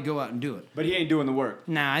would probably go out and do it. But he ain't doing the work.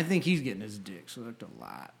 Nah, I think he's getting his dick sucked a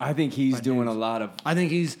lot. I think he's doing a lot of... I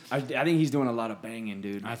think he's. I think he's doing a lot of banging,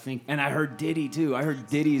 dude. I think- And I heard Diddy, too. I heard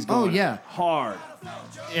Diddy's going yeah. hard.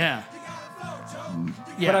 Yeah.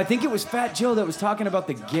 But I think it was Fat Joe that was talking about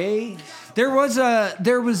the gay... There was a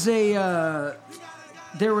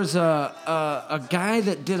guy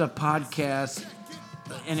that did a podcast,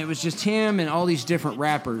 and it was just him and all these different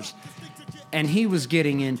rappers, and he was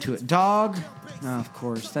getting into it. Dog? No, of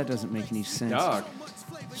course, that doesn't make any sense. Dog.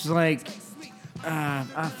 It's like,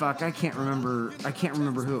 fuck, I can't remember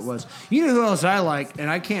who it was. You know who else I like, and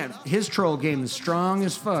I can't. His troll game is strong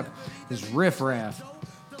as fuck. Is Riff Raff.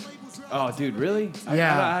 Oh, dude, really?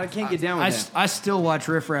 Yeah, I can't get down with that. I still watch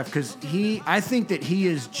Riff Raff because I think that he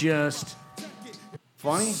is just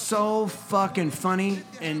Funny? so fucking funny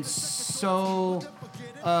and so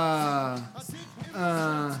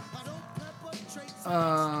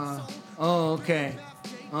oh, okay.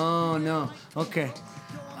 Oh no. Okay.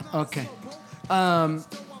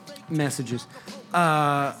 Messages.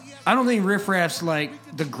 I don't think Riff Raff's like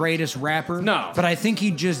the greatest rapper. No. But I think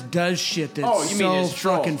he just does shit that's Oh, you mean so his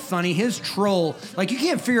troll. fucking funny. His troll, like you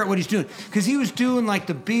can't figure out what he's doing because he was doing like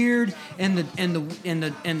the beard and the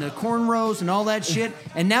cornrows and all that shit,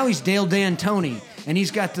 and now he's Dale D'Antoni and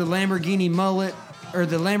he's got the Lamborghini mullet or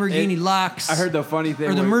the Lamborghini locks. I heard the funny thing.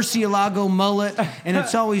 Or the where- Murcielago mullet, and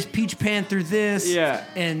it's always Peach Panther this. Yeah.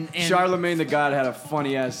 And Charlemagne the God had a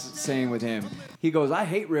funny ass saying with him. He goes, I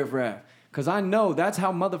hate Riff Raff Because I know that's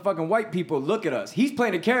how motherfucking white people look at us. He's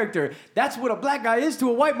playing a character. That's what a black guy is to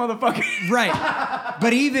a white motherfucker. Right.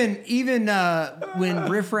 But even when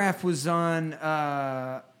Riff Raff was on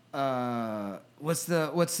what's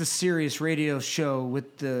the serious radio show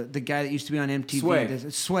with the guy that used to be on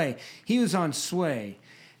MTV? Sway. He was on Sway,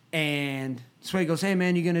 and Sway goes, "Hey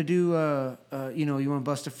man, you gonna do you want to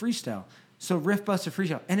bust a freestyle?" So Riff busts a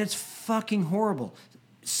freestyle, and it's fucking horrible.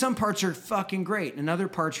 Some parts are fucking great, and other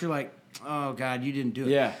parts you're like, "Oh God, you didn't do it."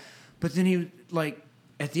 Yeah. But then he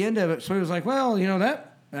at the end of it, Sway was like, "Well,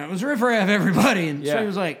 that was Riff Raff, everybody." And Sway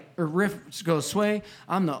was like, or Riff goes, "Sway,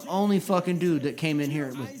 I'm the only fucking dude that came in here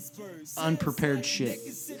with unprepared shit."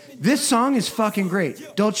 This song is fucking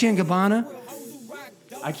great. Dolce & Gabbana.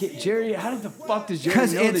 I can't, Jerry, how the fuck does Jerry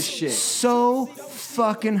Because know it's this shit? so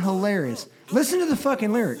fucking hilarious. Listen to the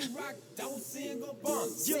fucking lyrics.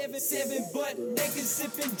 But they can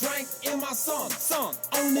sip and drink in my song.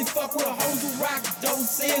 Only fuck with hoes who rock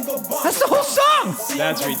Dolce & Gabbana. That's the whole song.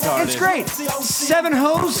 That's retarded. It's great. 7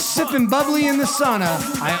 hoes sipping bubbly in the sauna.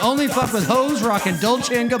 I only fuck with hoes rocking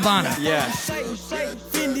Dolce & Gabbana. Yeah.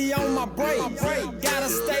 Fendi on my braid. Gotta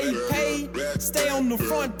stay paid. Stay on the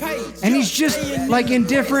front page. And he's just like in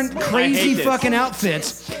different crazy this. fucking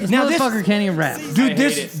outfits. This Now motherfucker can't even rap. Dude, I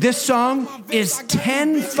hate this song is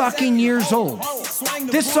 10 fucking years old.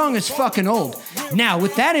 This song is fucking old. Now,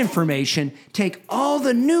 with that information, take all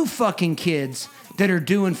the new fucking kids that are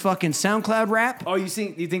doing fucking SoundCloud rap. Oh, you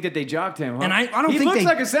think that they jocked him, huh? And I don't he think looks they-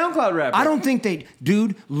 like a SoundCloud rapper. I don't think they...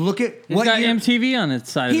 Dude, look at He's what got year- MTV on his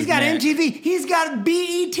side of He's his got neck. MTV. He's got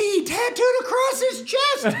BET tattooed across his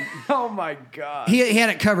chest. Oh my God. He had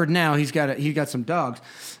it covered now. He got some dogs.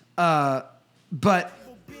 But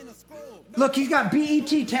look, he's got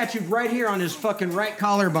BET tattooed right here on his fucking right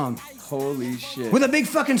collarbone Holy shit. with a big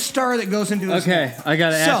fucking star that goes into his Okay, neck. I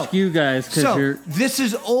gotta ask you guys because So you're. this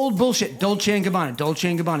is old bullshit. Dolce &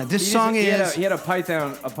 Gabbana. This song he is... had a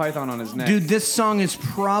python on his neck. Dude, this song is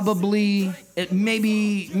probably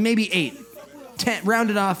maybe 8, 10,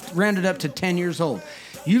 rounded up to 10 years old.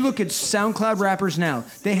 You look at SoundCloud rappers now;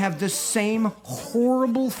 they have the same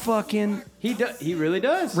horrible fucking He really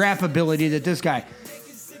does. rap ability that this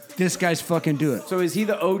guy's fucking do it. So is he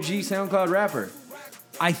the OG SoundCloud rapper?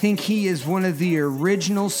 I think he is one of the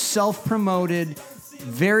original self-promoted,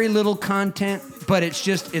 very little content, but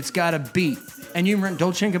it's got a beat. And you rent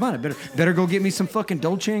Dolce & Gabbana. Better go get me some fucking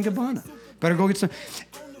Dolce & Gabbana. Better go get some.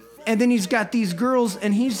 And then he's got these girls,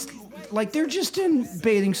 and he's like, they're just in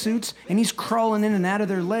bathing suits, and he's crawling in and out of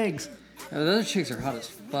their legs. Oh, those chicks are hot as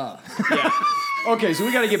fuck. Okay, so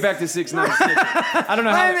we got to get back to 6ix9ine. I don't know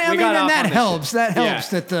how I we mean, got and off that on this helps. shit. That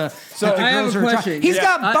helps Yeah. that the I have girls a are question. He's Yeah.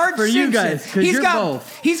 got Bart For Simpson. you guys, 'cause you're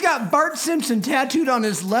both. He's got Bart Simpson tattooed on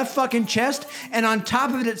his left fucking chest, and on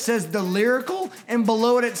top of it says the lyrical, and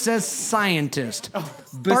below it says scientist.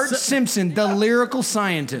 Bart Besi- Simpson, the lyrical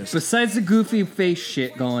scientist. Besides the goofy face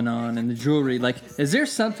shit going on and the jewelry, like, is there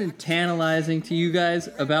something tantalizing to you guys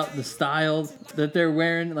about the style that they're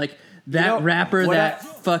wearing? Like that rapper,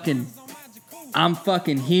 fucking, I'm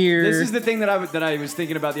fucking here. This is the thing that I was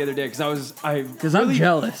thinking about the other day because I'm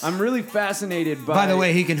jealous. I'm really fascinated By the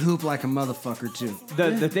way, he can hoop like a motherfucker too.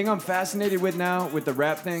 the thing I'm fascinated with now with the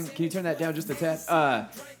rap thing. Can you turn that down just a tad?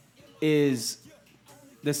 Is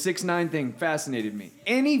the 6ix9ine thing fascinated me.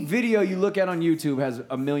 Any video you look at on YouTube has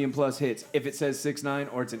 1 million plus hits if it says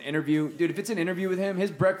 6ix9ine or it's an interview. Dude, if it's an interview with him, his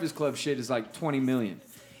Breakfast Club shit is like 20 million.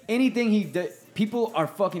 Anything people are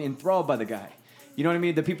fucking enthralled by the guy. You know what I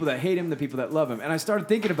mean? The people that hate him, the people that love him. And I started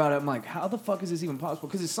thinking about it. I'm like, how the fuck is this even possible?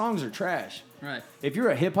 Because his songs are trash. Right. If you're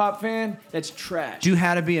a hip hop fan, that's trash. Do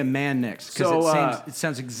How to Be a Man next, because So, it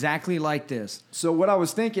sounds exactly like this. So what I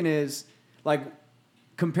was thinking is, like,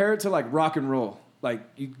 compare it to like rock and roll. Like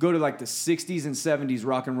you go to like the 60s and 70s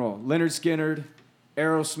rock and roll. Leonard Skinner,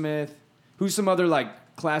 Aerosmith. Who's some other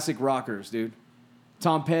like classic rockers, dude?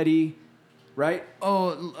 Tom Petty, right?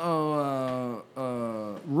 Roy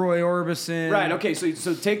Orbison. Right. Okay.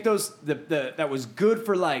 So take those that was good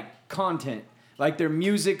for like content, like their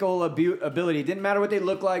musical ability. It didn't matter what they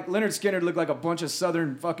looked like. Leonard Skinner looked like a bunch of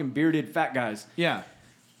southern fucking bearded fat guys. Yeah.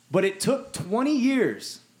 But it took 20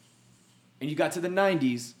 years, and you got to the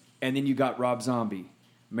 90s, and then you got Rob Zombie,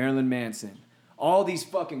 Marilyn Manson, all these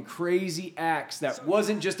fucking crazy acts that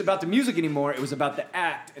wasn't just about the music anymore. It was about the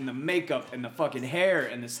act and the makeup and the fucking hair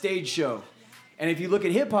and the stage show. And if you look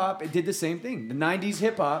at hip-hop, it did the same thing. The 90s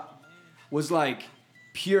hip-hop was like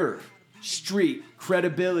pure, street,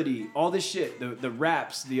 credibility, all this shit, the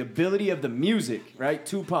raps, the ability of the music, right?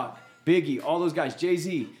 Tupac, Biggie, all those guys,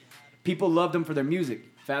 Jay-Z. People loved them for their music.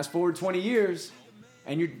 Fast forward 20 years,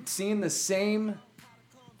 and you're seeing the same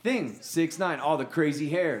thing. 6ix9ine, all the crazy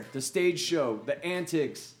hair, the stage show, the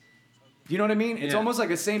antics. You know what I mean? It's Yeah. almost like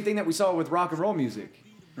the same thing that we saw with rock and roll music.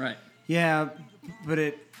 Right. Yeah, but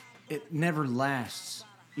it never lasts.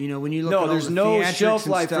 You know, when you look No, at all there's the no theatrics shelf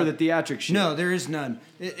and life for stuff- the theatric shit. No, there is none.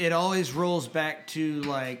 It always rolls back to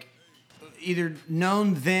like either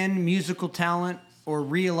known then musical talent or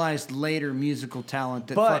realized later musical talent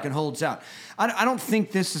that But- fucking holds out. I don't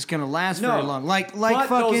think this is gonna last No. very long. Like but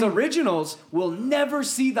fucking those originals will never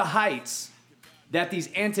see the heights that these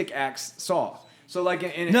antic acts saw. So like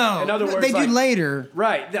in other words, they like, do later.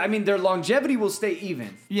 Right. I mean, their longevity will stay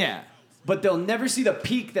even. Yeah. But they'll never see the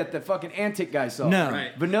peak that the fucking antic guy saw. No.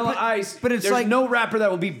 Right. Vanilla Ice, but it's there's like- no rapper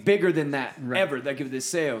that will be bigger than that Right. ever that give this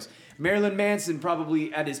sales. Marilyn Manson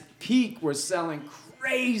probably at his peak was selling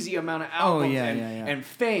crazy amount of albums yeah, and, yeah, yeah. and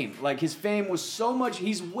fame. Like his fame was so much,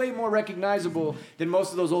 he's way more recognizable than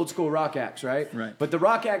most of those old school rock acts, right? Right. But the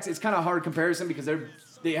rock acts, it's kind of hard comparison because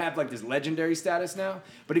they have like this legendary status now.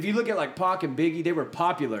 But if you look at like Pac and Biggie, they were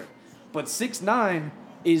popular. But 6ix9ine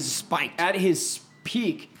is Spiked. at his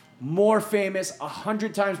peak, more famous,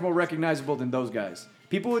 100 times more recognizable than those guys.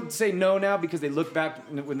 People would say no now because they look back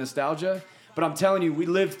with nostalgia. But I'm telling you, we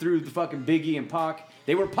lived through the fucking Biggie and Pac.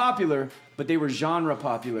 They were popular, but they were genre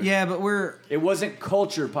popular. Yeah, but It wasn't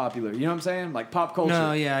culture popular. You know what I'm saying? Like pop culture.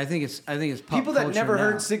 no, yeah, I think it's pop People that culture never now.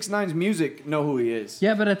 heard 6ix9ine's music know who he is.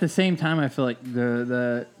 Yeah, but at the same time, I feel like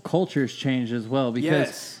the culture's changed as well because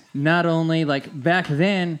Yes. not only like back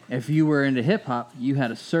then, if you were into hip hop, you had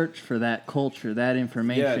to search for that culture, that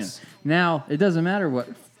information. Yes. Now it doesn't matter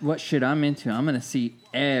what shit I'm into. I'm gonna see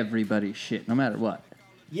everybody's shit, no matter what.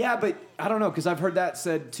 Yeah, but I don't know, because I've heard that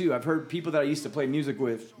said too. I've heard people that I used to play music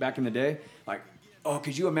with back in the day, like, oh,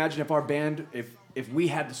 could you imagine if our band, if we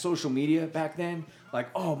had the social media back then? Like,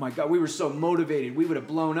 oh my God, we were so motivated, we would have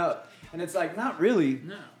blown up. And it's like, not really.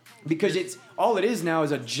 No. Because it's all it is now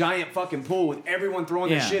is a giant fucking pool with everyone throwing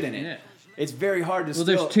their Yeah. shit in it. Yeah. It's very hard to Well, still...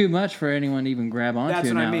 there's too much for anyone to even grab onto That's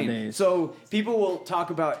what nowadays. I mean. So people will talk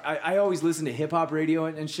about. I always listen to hip hop radio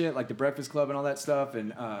and shit, like the Breakfast Club and all that stuff,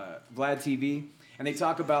 and Vlad TV, and they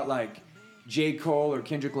talk about like J. Cole or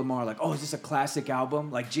Kendrick Lamar, like, oh, is this a classic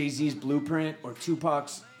album, like Jay-Z's Blueprint or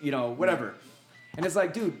Tupac's, you know, whatever. And it's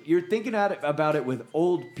like, dude, you're thinking about it with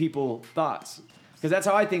old people thoughts. Because that's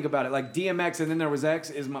how I think about it. Like DMX and Then There Was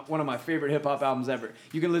X is one of my favorite hip hop albums ever.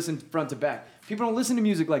 You can listen front to back. People don't listen to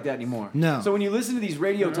music like that anymore. No. So when you listen to these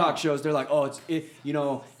radio talk shows, they're like, oh, you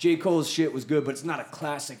know, J. Cole's shit was good, but it's not a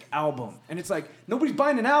classic album. And it's like, nobody's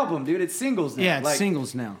buying an album, dude. It's singles now. Yeah, it's like,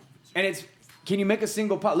 singles now. And it's, can you make a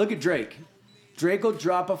single pop? Look at Drake. Drake will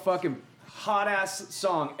drop a fucking hot ass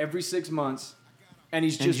song every 6 months, and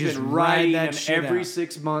he's just just been ride riding that an shit every out.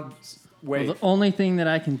 6 months wave. Well, the only thing that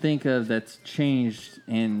I can think of that's changed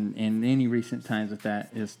in any recent times with that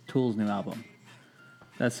is Tool's new album.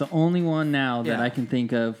 That's the only one now that Yeah. I can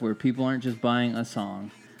think of where people aren't just buying a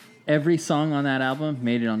song. Every song on that album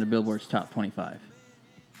made it on the Billboard's top 25.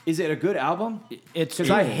 Is it a good album? It's Because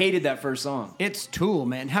Tool. I hated that first song. It's Tool,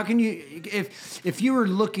 man. How can you if you were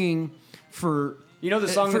looking for You know the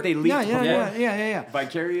song that they leaked Yeah, yeah, before? yeah.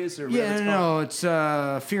 Vicarious or whatever Yeah, it's no,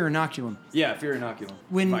 called? it's Fear Inoculum. Yeah, Fear Inoculum.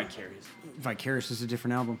 When- Vicarious. Vicarious is a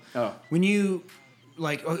different album. Oh. When you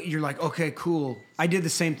you're like, okay, cool. I did the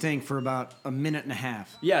same thing for about a minute and a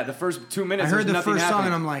half. Yeah, the first 2 minutes. I heard there's the nothing first song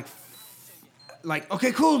and happening. I'm like,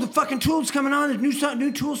 okay, cool. The fucking Tool's coming on.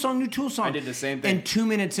 New Tool song. I did the same thing. And 2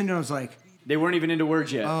 minutes into it, I was like, They weren't even into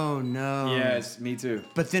words yet. oh no. Yes, me too.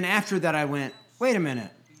 But then after that, I went, wait a minute.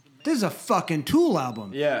 This is a fucking Tool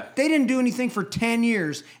album. Yeah. They didn't do anything for 10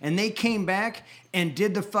 years, and they came back and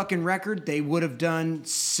did the fucking record they would have done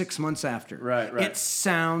 6 months after. Right. It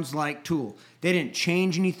sounds like Tool. They didn't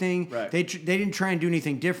change anything. Right. They didn't try and do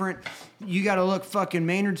anything different. You got to look, fucking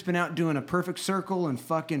Maynard's been out doing A Perfect Circle and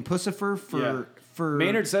fucking Pussifer for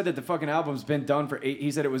Maynard said that the fucking album's been done for 8.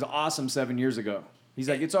 He said it was awesome 7 years ago. He's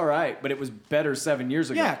like, it's all right, but it was better 7 years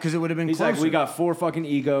ago. Yeah, 'cause it would have been He's like, closer. we got 4 fucking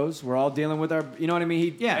egos. We're all dealing with our, you know what I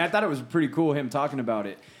mean? Yeah. I thought it was pretty cool him talking about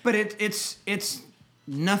it. But it's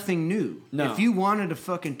nothing new. No. If you wanted a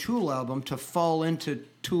fucking Tool album to fall into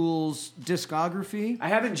Tool's discography, I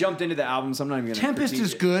haven't jumped into the album, so I'm not even gonna. Tempest critique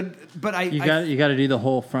is it. good, but I You got to do the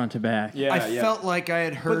whole front to back. Yeah, I yeah. felt like I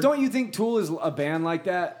had heard. But don't you think Tool is a band like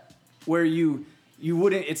that, where you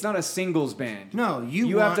wouldn't? It's not a singles band. No,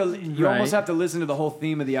 you have want- to. You Right. almost have to listen to the whole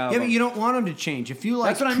theme of the album. Yeah, but you don't want them to change. If you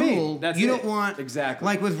like That's what I mean. Tool, That's you it. don't want Exactly.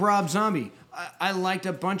 like with Rob Zombie. I liked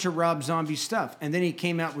a bunch of Rob Zombie stuff, and then he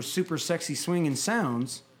came out with super sexy swinging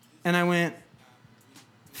sounds, and I went,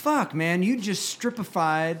 "Fuck, man, you just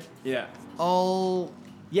stripified Yeah. all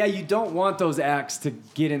Yeah, you don't want those acts to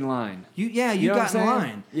get in line. You know got what I'm in saying?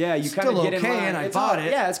 line. Yeah, you kind of Still get in okay, line. and I It's bought all-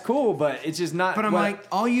 it. Yeah, it's cool, but it's just not. But I'm what- like,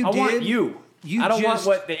 all you I want did- you. you I don't want just-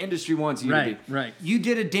 what the industry wants you to be. Right. You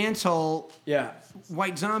did a dancehall Yeah,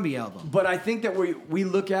 White Zombie album. but I think that we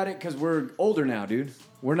look at it because we're older now, dude.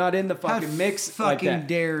 We're not in the fucking mix like fucking that.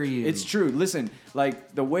 dare you? It's true. Listen,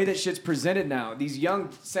 like the way that shit's presented now, these young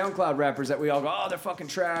SoundCloud rappers that we all go, oh, they're fucking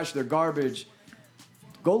trash, they're garbage.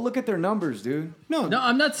 Go look at their numbers, dude. No, No,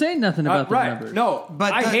 I'm not saying nothing about the right? numbers. No,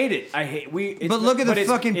 But I that- hate it. I hate it's but look at the it's-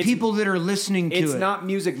 fucking it's- people that are listening to It's it. not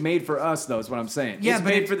music made for us, though. Is what I'm saying. Yeah, it's but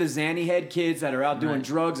made it- for the Zanny head kids that are out doing Right.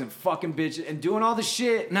 drugs and fucking bitches and doing all the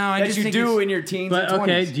shit No, I that just you think do it's- in your teens But and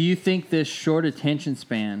 20s. okay, do you think this short attention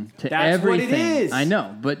span to That's what it everything? is. I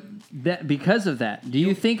know, but that because of that, do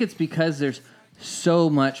you think it's because there's so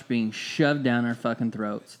much being shoved down our fucking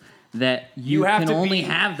throats that you have can to only be-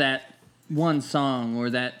 have that one song or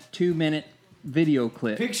that 2-minute video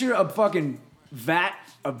clip? Picture a fucking vat,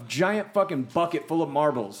 a giant fucking bucket full of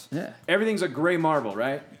marbles. Yeah. Everything's a gray marble,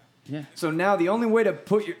 right? Yeah. So now the only way to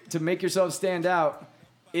to make yourself stand out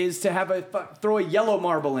is to have throw a yellow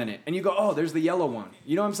marble in it, and you go, oh, there's the yellow one.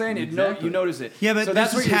 You know what I'm saying? Exactly. You notice it. Yeah, but so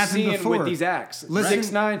that's this what has you're happened seeing before. with these acts. Listen-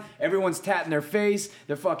 6ix9ine, everyone's tatting their face,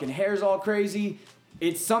 their fucking hair's all crazy.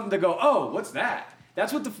 It's something to go, oh, what's that?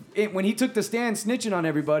 That's what when he took the stand snitching on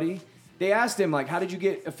everybody, they asked him like, how did you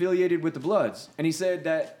get affiliated with the Bloods? And he said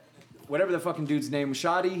that whatever the fucking dude's name was,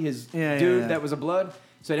 Shoddy, his dude yeah. that was a Blood,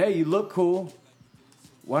 said, hey, you look cool.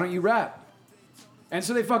 Why don't you rap? And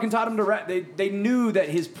so they fucking taught him to rap. They knew that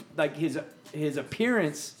his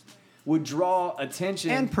appearance would draw attention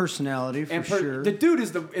and personality for sure. The dude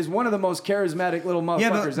is one of the most charismatic little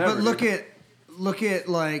motherfuckers Yeah, but ever. look at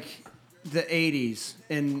like the '80s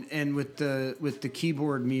and with the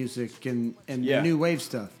keyboard music and Yeah. the new wave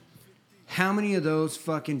stuff. How many of those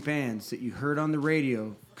fucking bands that you heard on the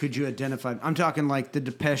radio could you identify? I'm talking like the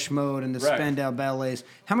Depeche Mode and the Right. Spandau Ballets.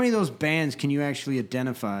 How many of those bands can you actually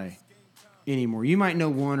identify anymore? You might know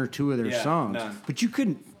one or two of their Yeah, songs, none. but you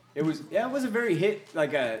couldn't. It was a very hit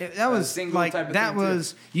That was single like type of that thing, too.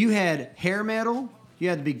 was you had hair metal, you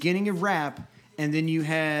had the beginning of rap, and then you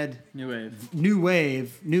had New wave. new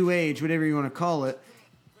wave, new age, whatever you want to call it.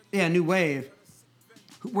 Yeah, new wave.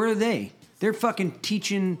 Where are they? They're fucking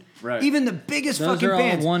teaching. Right. Even the biggest Those fucking are all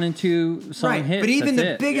bands. 1 and 2 song right. hits. But even that's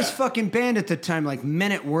the it. biggest Yeah. fucking band at the time, like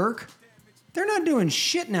Men at Work, they're not doing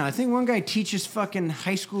shit now. I think one guy teaches fucking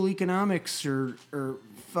high school economics or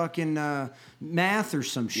fucking math or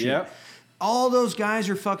some shit. Yep. All those guys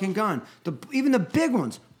are fucking gone. Even the big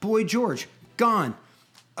ones, Boy George, gone.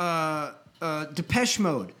 Depeche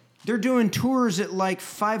Mode, they're doing tours at like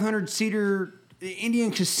 500-seater Indian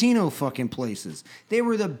casino fucking places. They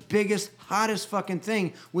were the biggest, hottest fucking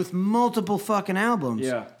thing with multiple fucking albums.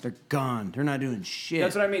 Yeah. They're gone. They're not doing shit.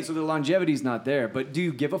 That's what I mean. So the longevity's not there. But do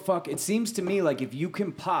you give a fuck? It seems to me like if you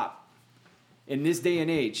can pop in this day and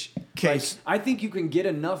age, Case. I think you can get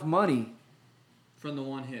enough money from the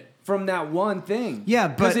one hit. from that one thing. Yeah,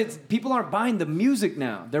 because but- people aren't buying the music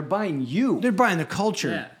now; they're buying you. They're buying the culture.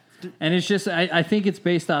 Yeah. And it's just, I think it's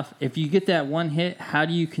based off, if you get that one hit, how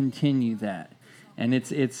do you continue that? And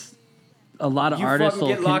it's a lot of You artists fucking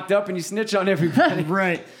will get locked up and you snitch on everybody.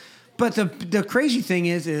 Right. But the crazy thing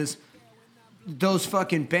is those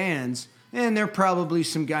fucking bands, and there are probably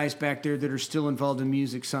some guys back there that are still involved in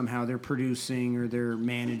music somehow. They're producing or they're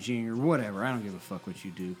managing or whatever. I don't give a fuck what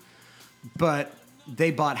you do. But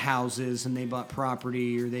they bought houses and they bought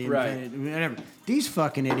property or they Right. invented whatever. These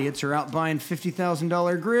fucking idiots are out buying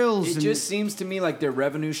 $50,000 grills. It and just seems to me like their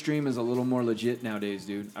revenue stream is a little more legit nowadays,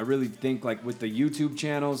 dude. I really think like with the YouTube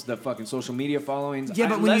channels, the fucking social media followings. Yeah,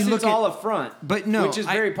 but when unless you it's look at- all a front, but no, which is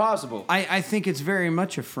I- very possible. I think it's very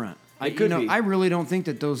much a front. It could be. I really don't think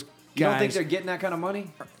that those You don't think guys they're getting that kind of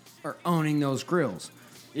money? are owning those grills.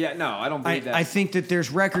 Yeah, no, I don't believe that. I think that there's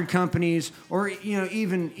record companies, or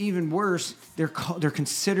even worse, they're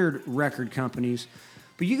considered record companies.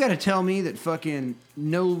 But you got to tell me that fucking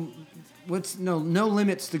no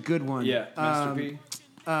limit's the good one. Yeah, Master P.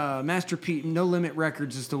 Master P. No Limit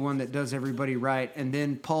Records is the one that does everybody right, and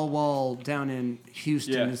then Paul Wall down in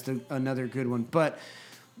Houston Yeah. is another good one. But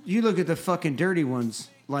you look at the fucking dirty ones,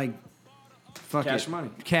 like Cash Money.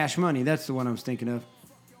 Cash Money. That's the one I was thinking of.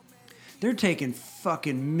 They're taking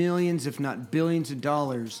fucking millions, if not billions of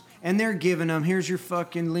dollars, and they're giving them, here's your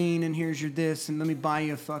fucking lean, and here's your this, and let me buy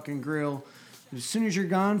you a fucking grill. As soon as you're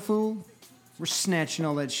gone, fool, we're snatching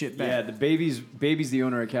all that shit back. Yeah, the baby's the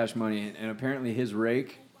owner of Cash Money, and apparently his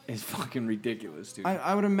rake is fucking ridiculous, dude.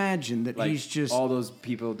 I would imagine that like he's just, all those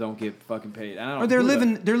people don't get fucking paid. I don't know or they're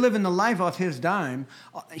who living the life off his dime.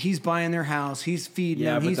 He's buying their house. He's feeding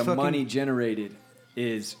Yeah, them. but He's the fucking, money generated.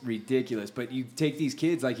 is ridiculous. But you take these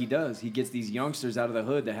kids like he does. He gets these youngsters out of the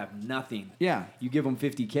hood that have nothing. Yeah. You give them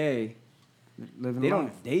 $50K. Living They life.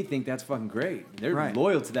 don't. They think that's fucking great. They're Right.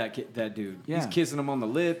 loyal to that dude. Yeah. He's kissing them on the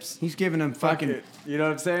lips. He's giving them fucking. You know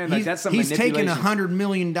what I'm saying? Like that's some he's taking manipulation. $100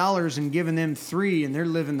 million and giving them 3, and they're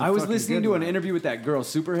living the I was fucking listening good to an life. interview with that girl,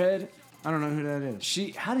 Superhead. I don't know who that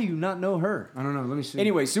is. How do you not know her? I don't know. Let me see.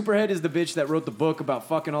 Anyway, Superhead is the bitch that wrote the book about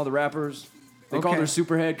fucking all the rappers. They called her Okay.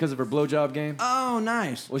 Superhead because of her blowjob game. Oh,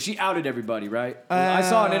 nice. Well, she outed everybody, right? I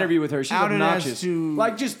saw an interview with her. She's outed as obnoxious. to-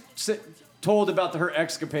 Like, just told about her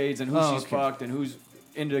escapades and who Oh, she's okay. fucked and who's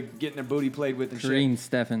into getting their booty played with and Kareen shit.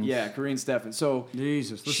 Steffens. Yeah, Kareen Steffens. So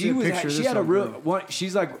Jesus. Let's she see a was picture of she this had a old real girl. one.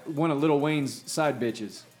 She's like one of Lil Wayne's side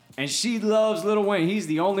bitches, and she loves Lil Wayne. He's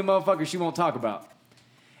the only motherfucker she won't talk about.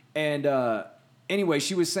 And anyway,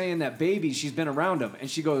 she was saying that Baby, she's been around him, and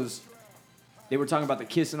she goes, they were talking about the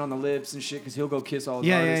kissing on the lips and shit, because he'll go kiss all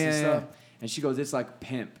his artists and stuff. And she goes, it's like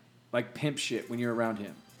pimp shit when you're around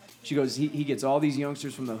him. She goes, he gets all these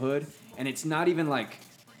youngsters from the hood, and it's not even like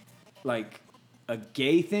a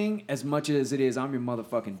gay thing as much as it is, I'm your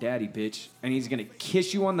motherfucking daddy, bitch. And he's gonna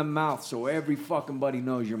kiss you on the mouth so every fucking buddy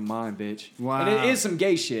knows you're mine, bitch. Wow. And it is some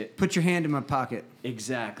gay shit. Put your hand in my pocket.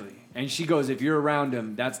 Exactly. And she goes, if you're around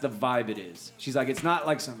him, that's the vibe it is. She's like, it's not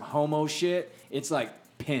like some homo shit. It's like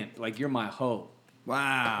pimp. Like, you're my hoe.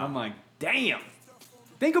 Wow. I'm like, damn.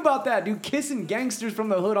 Think about that, dude. Kissing gangsters from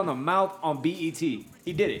the hood on the mouth on BET.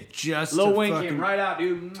 He did it. Just Lil to Wayne fucking- came right out,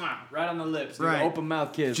 dude. Mwah, right on the lips. Dude, Right. Open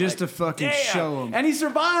mouth kiss. Just to fucking damn. show 'em. And he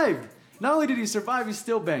survived. Not only did he survive, he's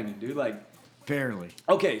still banging, dude. Like, Barely.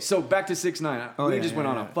 okay, so back to 6ix9ine. Oh, We yeah, just went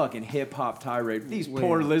yeah, on a yeah. fucking hip hop tirade. These Way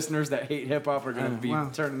poor out. listeners that hate hip hop are gonna be wow.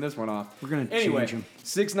 turning this one off. We're gonna anyway, change 'em.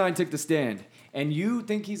 6ix9ine took the stand, and you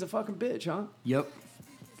think he's a fucking bitch, huh? Yep.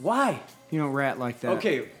 Why? You don't rat like that.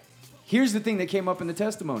 Okay, here's the thing that came up in the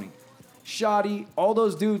testimony. Shoddy, all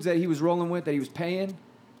those dudes that he was rolling with, that he was paying.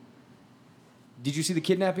 Did you see the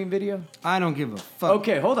kidnapping video? I don't give a fuck.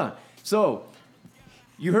 Okay, hold on. So,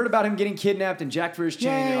 you heard about him getting kidnapped and jacked for his chain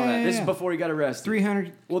and all that. Yeah, This yeah. is before he got arrested.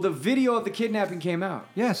 300. Well, the video of the kidnapping came out.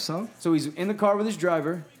 Yeah, so. So he's in the car with his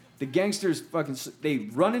driver. The gangsters they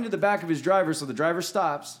run into the back of his driver, so the driver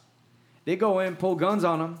stops. They go in, pull guns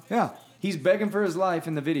on him. Yeah. He's begging for his life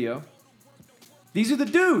in the video. These are the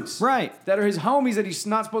dudes. Right. That are his homies that he's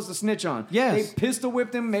not supposed to snitch on. Yes. They pistol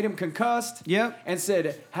whipped him, made him concussed. Yep. And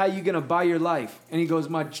said, how you going to buy your life? And he goes,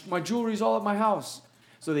 my jewelry's all at my house.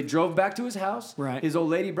 So they drove back to his house. Right. His old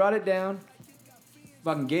lady brought it down.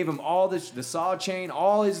 Fucking gave him all the saw chain,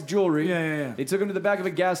 all his jewelry. Yeah, yeah, yeah. They took him to the back of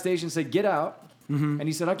a gas station and said, get out. Mm-hmm. And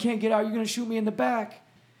he said, I can't get out. You're going to shoot me in the back.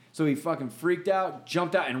 So he fucking freaked out,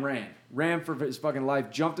 jumped out, and ran. Ran for his fucking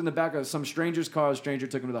life, jumped in the back of some stranger's car. A stranger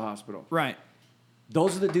took him to the hospital. Right.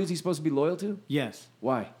 Those are the dudes he's supposed to be loyal to? Yes.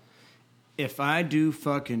 Why? If I do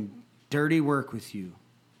fucking dirty work with you,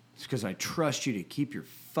 it's because I trust you to keep your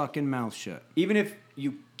fucking mouth shut. Even if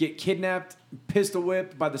you get kidnapped, pistol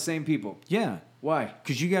whipped by the same people. Yeah. Why?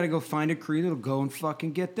 Because you got to go find a crew that'll go and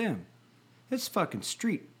fucking get them. It's fucking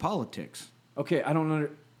street politics. Okay, I don't know.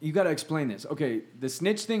 You got to explain this. Okay, the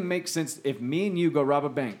snitch thing makes sense if me and you go rob a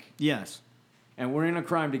bank Yes. and we're in a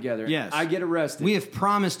crime together. Yes. I get arrested. We have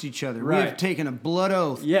promised each other. We Right. have taken a blood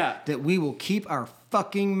oath. Yeah. That we will keep our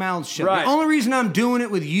fucking mouths shut. Right. The only reason I'm doing it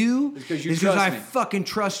with you Is 'cause you is because trust I me. fucking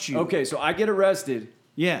trust you. Okay, so I get arrested.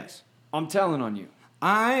 Yes. I'm telling on you.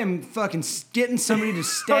 I am fucking getting somebody to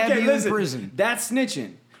stab Okay, you listen. in prison. That's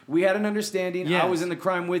snitching. We had an understanding. Yes. I was in the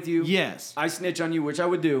crime with you. Yes. I snitch on you, which I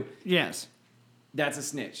would do. Yes. That's a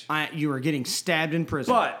snitch. You are getting stabbed in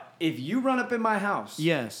prison. But if you run up in my house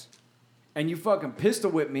Yes. and you fucking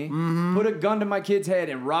pistol whip me, Mm-hmm. put a gun to my kid's head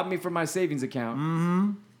and rob me from my savings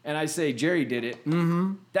account, and I say Jerry did it,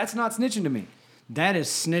 that's not snitching to me. That is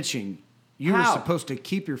snitching. You How? were supposed to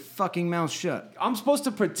keep your fucking mouth shut. I'm supposed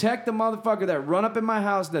to protect the motherfucker that run up in my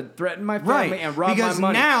house, that threaten my family, Right. and rob because my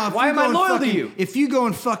money. now, if Why you am go I and loyal fucking, to you? If you go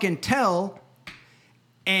and fucking tell,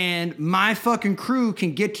 and my fucking crew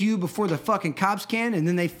can get to you before the fucking cops can, and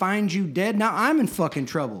then they find you dead, now I'm in fucking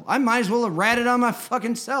trouble. I might as well have ratted on my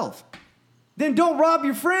fucking self. Then don't rob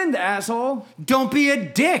your friend, asshole. Don't be a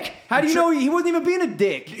dick. How do you know he wasn't even being a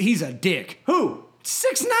dick? He's a dick. Who?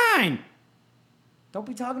 6ix9ine. Don't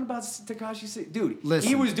be talking about Tekashi 6. Dude, Listen.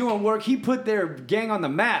 he was doing work. He put their gang on the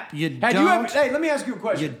map. You Had don't- You ever, hey, let me ask you a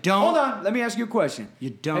question. You don't- Hold on. Let me ask you a question.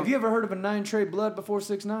 You don't- Have you ever heard of a 9 Trey Blood before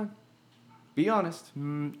 6ix9ine? Be honest.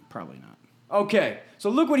 Probably not. Okay. So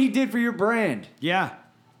look what he did for your brand. Yeah.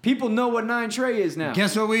 People know what 9 Trey is now.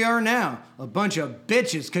 Guess what we are now? A bunch of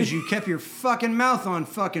bitches because you kept your fucking mouth on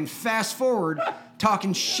fucking fast forward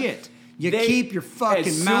talking shit. You They- keep your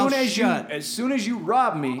fucking mouth shut. as soon as you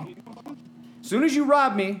rob me, Soon as you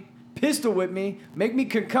rob me, pistol whip me, make me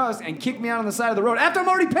concussed, and kick me out on the side of the road after I'm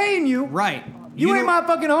already paying you. Right. You ain't know- my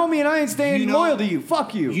fucking homie, and I ain't staying you know- loyal to you.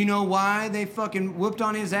 Fuck you. You know why they fucking whooped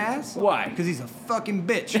on his ass? Why? Because he's a fucking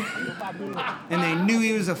bitch. And they knew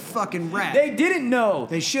he was a fucking rat. They didn't know.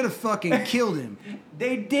 They should have fucking killed him.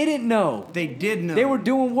 They didn't know. They did know. They were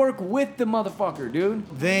doing work with the motherfucker, dude.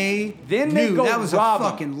 They Then knew they go that was rob a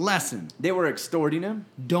him. fucking lesson. They were extorting him.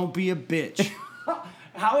 Don't be a bitch.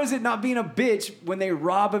 How is it not being a bitch when they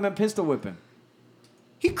rob him and pistol whip him?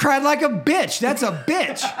 He cried like a bitch. That's a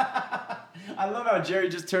bitch. I love how Jerry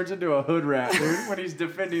just turns into a hood rat, dude, when he's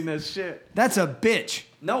defending this shit. That's a bitch.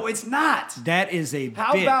 No, it's not. That is a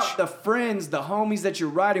How bitch. about the friends, the homies that you're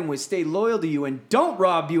riding with stay loyal to you and don't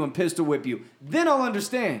rob you and pistol whip you? Then I'll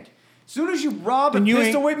understand. Soon as you rob Then and you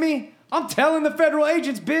pistol ain't- whip me, I'm telling the federal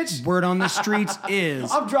agents, bitch. Word on the streets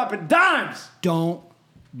is I'm dropping dimes. don't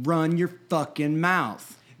run your fucking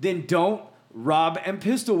mouth. Then don't rob and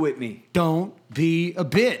pistol whip me. Don't be a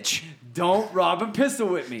bitch. Don't rob and pistol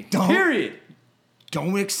whip me. Don't. Period.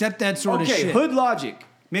 Don't accept that sort of Okay, shit. hood logic.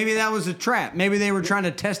 Maybe that was a trap. Maybe they were trying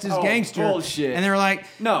to test his Oh, gangster. bullshit. And they were like,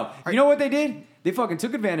 No, you know what they did? They fucking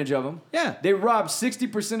took advantage of him. Yeah. They robbed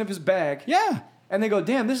 60% of his bag. yeah, And they go,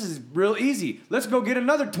 damn, this is real easy. Let's go get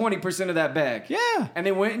another 20% of that bag. Yeah. And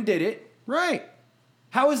they went and did it. right.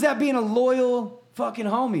 How is that being a loyal fucking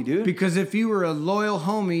homie, dude? Because if you were a loyal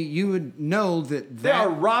homie, you would know that They are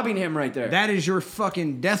robbing him right there. that is your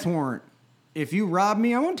fucking death warrant. If you rob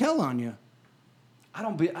me, I won't tell on you. I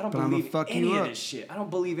don't I'ma believe fuck any you of up. this shit. I don't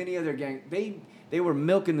believe any other gang. They were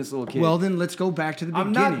milking this little kid. Well, then let's go back to the I'm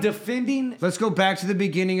beginning. not defending Let's go back to the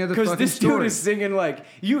beginning of the because fucking this story. dude is singing like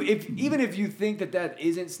even if you think that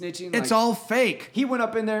isn't snitching, It's like, all fake. He went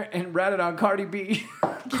up in there and ratted on Cardi B.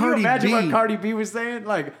 Can Cardi you imagine B. what Cardi B was saying?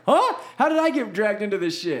 Like, huh? How did I get dragged into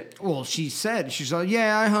this shit? Well, she's like,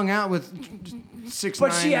 yeah, I hung out with 6ix9ine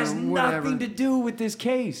But she has or whatever. nothing to do with this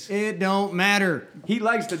case. It don't matter. He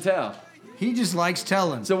likes to tell. He just likes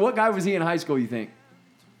telling. So what guy was he in high school, you think?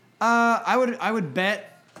 I would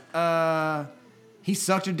bet he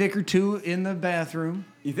sucked a dick or two in the bathroom.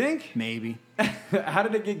 You think? Maybe. How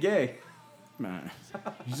did it get gay?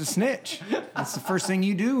 He's a snitch. That's the first thing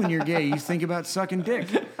you do when you're gay. You think about sucking dick.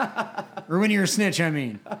 Or when you're a snitch, I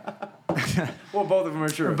mean. Well, both of them are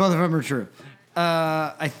true. Both of them are true.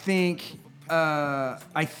 I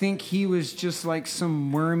think he was just like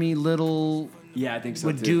some wormy little Yeah, I think so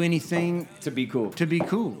would too. do anything to be cool. to be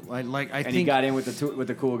cool. I And think he got in with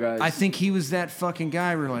the cool guys. I think he was that fucking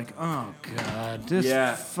guy. We're like, oh god, this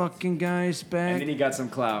Yeah. fucking guy's and back. then he got some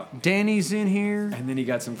clout. Danny's in here. And then he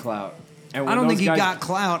got some clout. And I when don't think those he guys- got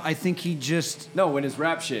clout. I think he just when his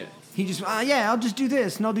rap shit. yeah, I'll just do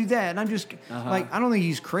this and I'll do that. And I'm just like, I don't think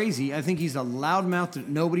he's crazy. I think he's a loudmouth that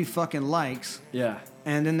nobody fucking likes. Yeah.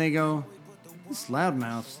 And then they go, this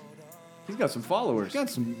loudmouth He's got some followers. got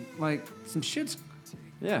some shit's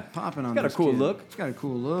Yeah. popping on. He's got a this cool kid. look. He's got a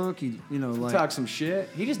cool look. He like Talk some shit.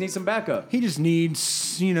 He just needs some backup. he just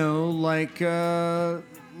needs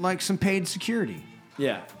like some paid security.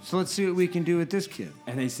 Yeah. So let's see what we can do with this kid.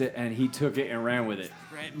 And they said, and he took it and ran with it.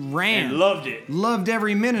 Ran. And loved it. Loved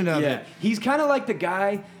every minute of Yeah. it. He's kind of like the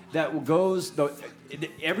guy that goes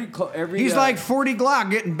every He's like 40 Glock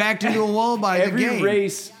getting backed into a wall by the every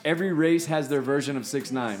game. every race has their version of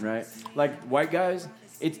 6ix9ine, right? Like white guys,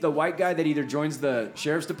 it's the white guy that either joins the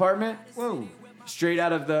sheriff's department, Whoa. straight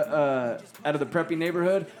out of the preppy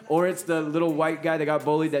neighborhood, or it's the little white guy that got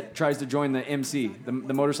bullied that tries to join the MC, the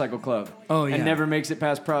motorcycle club. Oh, yeah. And never makes it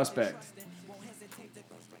past prospect.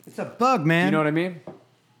 It's a bug, man. You know what I mean?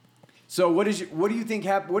 So what do you think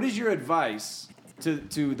happened? What is your advice to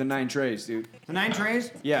the 9 Treys, dude? The 9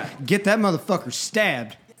 Treys? Yeah. Get that motherfucker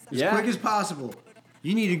stabbed as Yeah? quick as possible.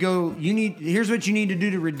 You need to go. Here's what you need to do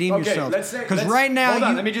to redeem Okay, yourself. let's say Because right now, hold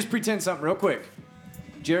on. Let me just pretend something real quick.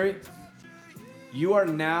 Jerry, you are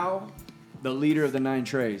now the leader of the 9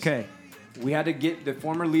 Treys. Okay. We had to get the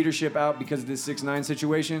former leadership out because of this 6ix9ine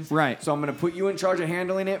situation. Right. So I'm going to put you in charge of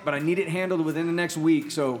handling it, but I need it handled within the next week.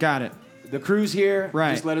 So Got it. the crew's here.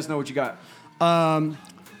 Right. Just let us know what you got.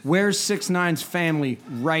 Where's 6ix9ine's family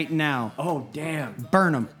right now? Oh, damn.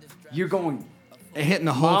 Burn them. You're going... Hitting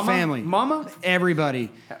the whole Mama? family. Mama? Everybody.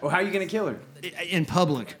 Well, how are you going to kill her? In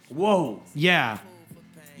public. Whoa. Yeah.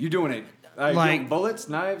 You doing it. Like- doing bullets,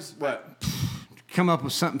 knives, what? Come up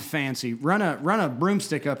with something fancy. Run a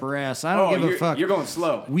broomstick up her ass. I don't give you're, a fuck. You're going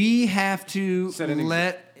slow. We have to Set an ex-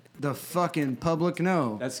 let the fucking public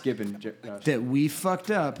know That's skipping, Josh. that we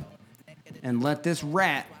fucked up and let this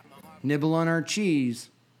rat nibble on our cheese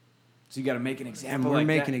So you got to make an example. We're like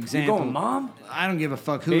making that. example. You going, Mom? I don't give a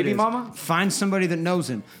fuck who Baby it is. mama? Find somebody that knows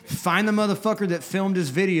him. Find the motherfucker that filmed his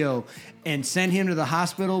video and send him to the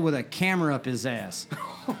hospital with a camera up his ass.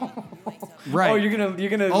 Right. Oh, you're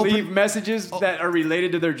gonna leave messages that are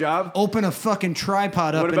related to their job. Open a fucking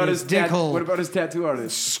tripod up What in about his his dick hole. What about his tattoo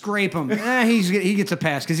artist? Scrape him. He gets a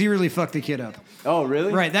pass because he really fucked the kid up. Oh,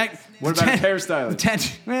 really? Right. That. What about his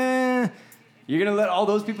hairstylist? You're gonna let all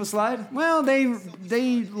those people slide? Well, they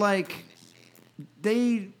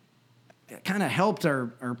kind of helped our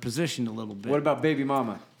position a little bit. What about baby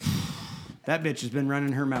mama? That bitch has been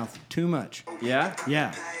running her mouth too much. Yeah.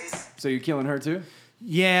 Yeah. So you're killing her too?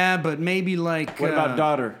 Yeah, but maybe like. What about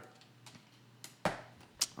daughter?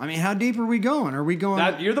 I mean, how deep are we going? Are we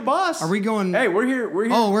going? You're the boss. Are we going? Hey, we're here. We're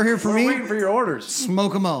here. Oh, we're here for me? Waiting for your orders.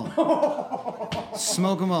 Smoke them all.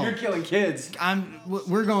 Smoke them all. You're killing kids.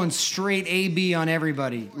 We're going straight AB on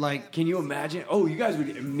everybody. Like, Can you imagine? Oh, you guys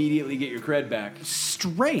would immediately get your cred back.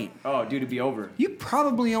 straight. Oh, dude, it'd be over. You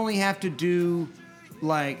probably only have to do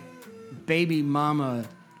like baby mama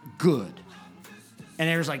good. And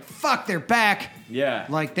there's like, fuck, they're back. Yeah.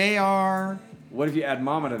 Like they are. What if you add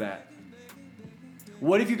mama to that?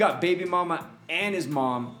 What if you got baby mama and his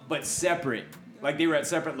mom, but separate? Like they were at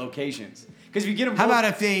separate locations. Because if you get them How both,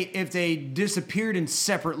 about if they disappeared in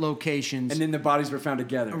separate locations and then the bodies were found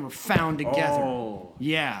together? and were found together? Oh.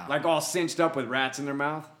 Yeah. Like all cinched up with rats in their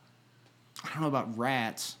mouth? I don't know about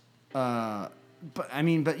rats. But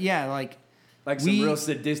yeah, like Like some real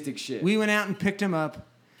sadistic shit. we went out and picked him up,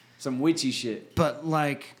 Some witchy shit. but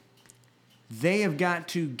like they have got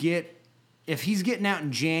to get, if he's getting out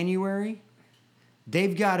in January,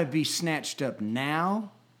 they've got to be snatched up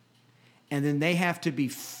now, and then they have to be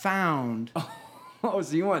found Oh,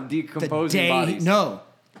 so you want the decomposing day bodies? No,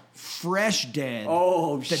 fresh dead.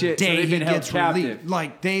 Oh, the shit. So day they've he been held gets captive. released.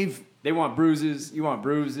 Like they've They want bruises. You want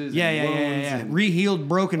bruises. yeah and wounds and- rehealed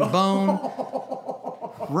broken bone.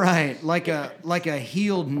 Right, like a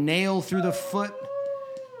healed nail through the foot.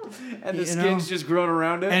 And the you know? skin's just grown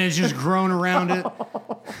around it. And it's just grown around it.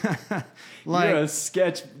 Like, you're a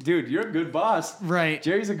sketch. Dude, you're a good boss. right.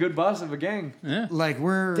 Jerry's a good boss of a gang. Yeah. Like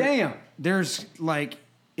we're Damn. there's like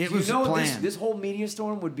it You was know, a plan. this whole media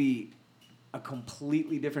storm would be a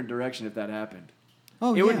completely different direction if that happened.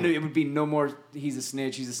 oh It yeah. would be no more he's a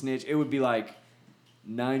snitch, he's a snitch. It would be like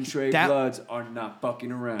 9 Trey That- Bloods are not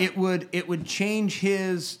fucking around. It would change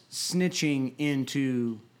his snitching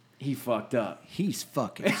into He fucked up. he's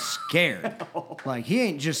fucking scared. Like he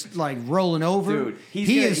ain't just like rolling over. Dude,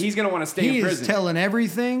 he's gonna wanna stay in He prison. is telling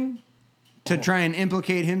everything to try and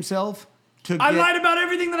implicate himself. I lied about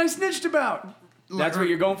everything that I snitched about. That's what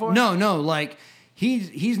you're going for? No, like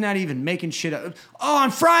he's not even making shit up. Oh, on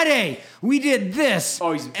Friday we did this,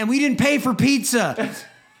 Oh, and we didn't pay for pizza,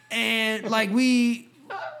 and we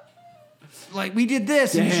did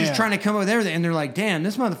this, and he's just Damn. trying to come over there, and they're like, damn,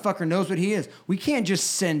 this motherfucker knows what he is. We can't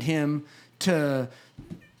just send him to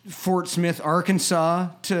Fort Smith, Arkansas,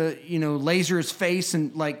 to laser his face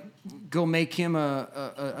and like go make him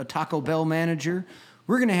a Taco Bell manager.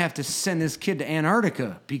 We're gonna have to send this kid to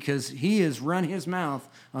Antarctica because he has run his mouth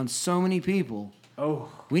on so many people. Oh.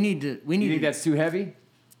 We need You to. think that's too heavy?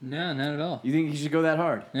 No, not at all. You think he should go that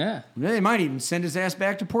hard? Yeah. They might even send his ass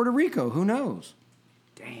back to Puerto Rico. Who knows?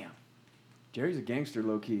 Damn. Jerry's a gangster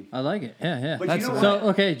low key. I like it. Yeah, yeah. But That's you know So what?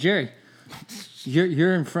 okay, Jerry,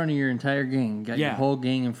 you're in front of your entire gang. You got your Yeah. whole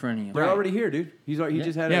gang in front of you. They're already here, dude. He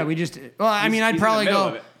just had Yeah, we just. Well, I mean, I'd he's in the probably middle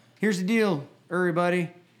of go. it. Here's the deal, everybody.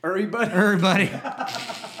 everybody. Everybody.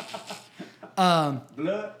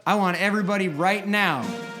 Blood. I want everybody right now.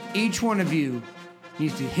 Each one of you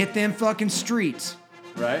needs to hit them fucking streets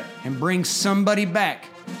Right? and bring somebody back.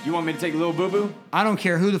 You want me to take Lil Boo Boo? I don't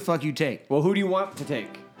care who the fuck you take. Well, who do you want to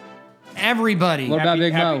take? Everybody. What about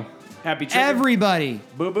Big Mo? Happy Trigger? Everybody.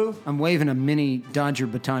 Boo Boo? I'm waving a mini Dodger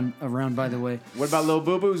baton around, by the way. What about Lil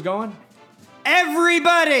Boo Boo's going?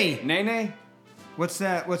 Everybody. Nene? What's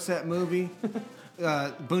that movie?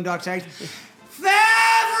 Boondock Saints. Everyone.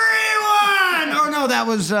 Oh no, that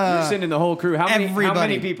was You're sending the whole crew. How many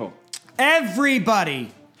everybody. people?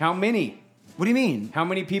 everybody. How many? What do you mean? How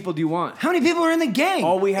many people do you want? How many people are in the gang?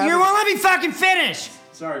 All we have You is- won't let me fucking finish.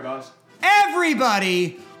 Sorry, boss.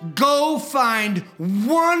 Everybody, go find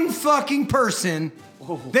one fucking person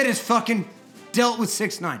that is fucking dealt with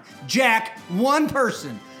 6ix9ine. Jack one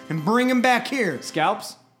person and bring him back here.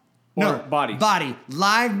 Scalps? No, Or bodies? Body,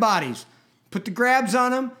 live bodies. Put the grabs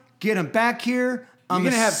on them. Get them back here. I'm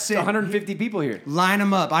You're going to have sit, 150 people here. Line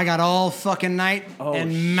them up. I got all fucking night Oh,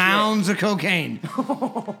 and shit. mounds of cocaine.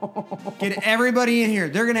 Get everybody in here.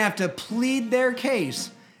 They're gonna have to plead their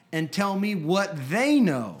case and tell me what they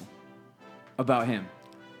know. About him.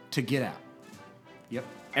 to get out. Yep.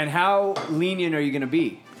 And how lenient are you going to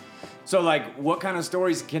be? So, like, what kind of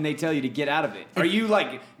stories can they tell you to get out of it? Are you,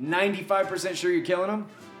 like, 95% sure you're killing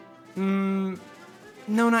them?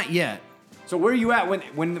 No, not yet. So where are you at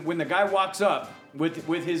when the guy walks up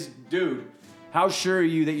with his dude? How sure are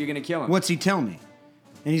you that you're going to kill him? What's he tell me?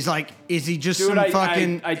 And he's like, is he just Dude, some I is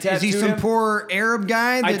he tattooed some him. poor Arab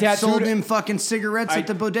guy that tattooed sold it. him fucking cigarettes at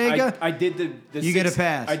the bodega? I did the You get a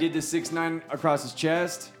pass. I did the 6'9" across his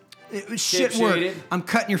chest. It was shit work. shaded. I'm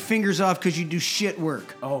cutting your fingers off because you do shit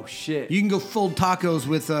work. Oh, shit. You can go fold tacos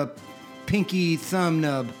with a pinky thumb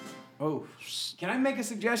nub. Oh, can I make a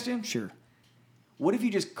suggestion? Sure. What if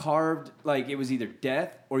you just carved, like, it was either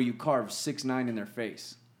death or you carved 6'9" in their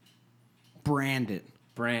face? Brand it.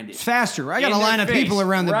 Branded. It's faster. I got In a their line of face, people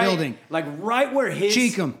around the right- building. Like, right where his...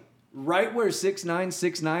 Cheek 'em. Right where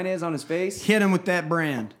 6'9" is on his face. Hit him with that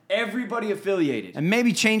brand. Everybody affiliated. And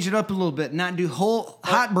maybe change it up a little bit. Not do whole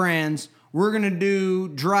hot brands. We're going to do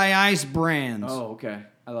dry ice brands. Oh, okay.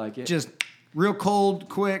 I like it. Just real cold,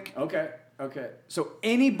 quick. Okay. So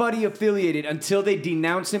anybody affiliated until they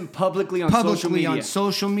denounce him publicly on social media. On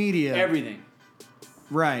social media. Everything.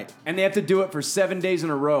 Right. And they have to do it for 7 days in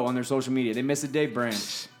a row on their social media. They miss a day, brand.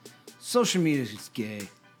 Social media is gay.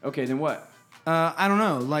 Okay, then what? I don't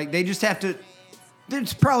know. Like, they just have to...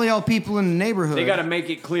 It's probably all people in the neighborhood. They got to make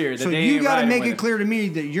it clear that So they you ain't got to riding make with it him. clear to me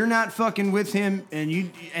that you're not fucking with him,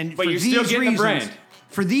 But for you're these still getting reasons, the brand.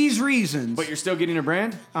 For these reasons, But you're still getting a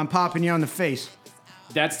brand? I'm popping you on the face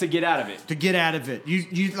That's to get out of it. to get out of it.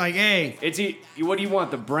 You like, hey, What do you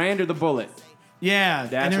want, the brand or the bullet? yeah.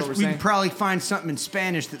 That's and what we're we saying? can probably find something in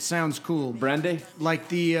Spanish that sounds cool, Brande? like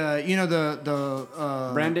the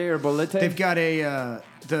Brande or bolete? They've got a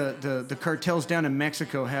the cartels down in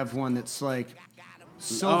Mexico have one that's like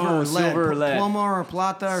silver or lead, silver or lead. plomo or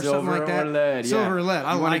plata or something like that. Or lead, yeah. Silver or lead.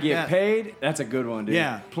 I You wanna like get that. paid? That's a good one, dude.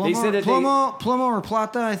 Yeah, They said that plomo or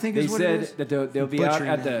plata. I think they is what it is. said that they'll be out Butchering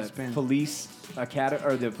at that in the Spanish. police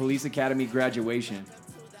academy graduation,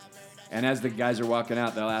 and as the guys are walking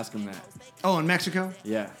out, they'll ask them that. Oh, in Mexico.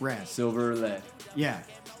 Yeah, Rad. silver or lead, Yeah.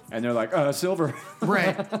 and they're like, silver.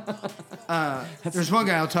 Right. There's one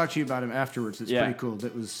guy I'll talk to you about him afterwards. It's Yeah. pretty cool.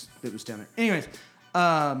 That was down there. Anyways,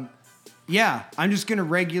 yeah, I'm just gonna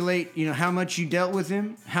regulate. How much you dealt with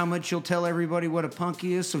him, how much you'll tell everybody what a punk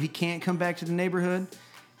he is, so he can't come back to the neighborhood,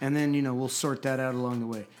 and then we'll sort that out along the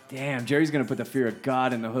way. Damn, Jerry's gonna put the fear of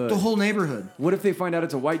God in the hood. The whole neighborhood. What if they find out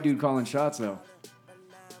it's a white dude calling shots though?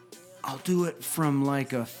 I'll do it from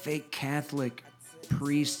like a fake Catholic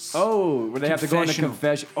priest's. Oh, where they have to go into Confessional.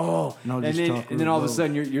 confession. Oh, And I'll and just then, talk and then all of a real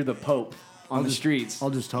sudden you're the Pope on the just- streets. I'll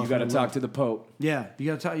just talk You got to real talk low. to the Pope, Yeah, you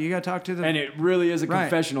gotta talk. You gotta talk to the and it really is a Right.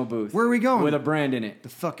 confessional booth. Where are we going? With a brand in it. the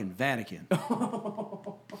fucking Vatican.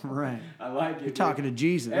 Right. I like it. You're talking to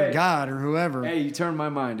Jesus Hey. or God or whoever. Hey, you turned my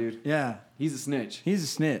mind, dude. Yeah. He's a snitch. He's a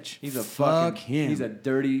snitch. He's a fuck fucking. him. He's a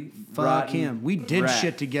dirty. fuck rotten him. We did rat.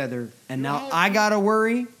 shit together, and now I gotta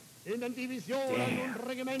worry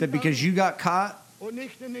that because you got caught,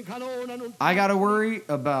 I gotta worry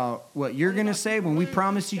about what you're gonna say when we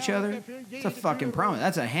promise each other. It's a fucking promise.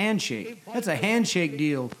 That's a handshake. That's a handshake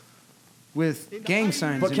deal with gang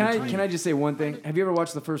signs. But in can between. I just say one thing? Have you ever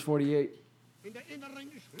watched the first 48?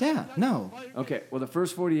 Yeah. No. Okay, well, the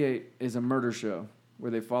first 48 is a murder show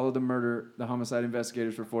where they follow the homicide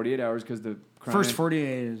investigators for 48 hours because the crime. First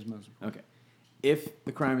 48 is Muslim. Okay. If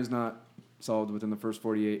the crime is not solved within the first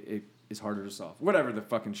 48, it is harder to solve. Whatever the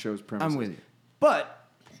fucking show's premise I'm is. with you. But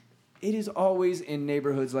it is always in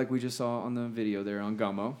neighborhoods like we just saw on the video there on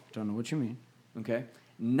Gummo. Don't know what you mean. Okay?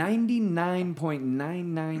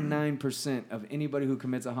 99.999% of anybody who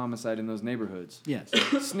commits a homicide in those neighborhoods Yes.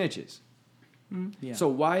 snitches. Yeah. So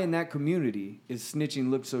why in that community is snitching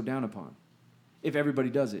looked so down upon? If everybody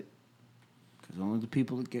does it. Because only the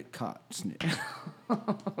people that get caught snitch.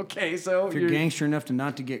 Okay, so If you're gangster enough to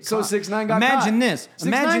not to get So caught. 6ix9ine got Imagine caught. this. 6ix9ine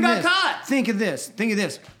Imagine got this. caught. Think of this. Think of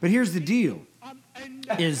this. But here's the deal.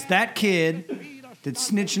 Is that kid that's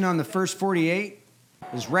snitching on the first 48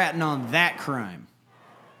 is ratting on that crime.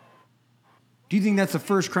 Do you think that's the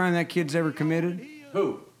first crime that kid's ever committed?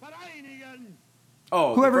 Who?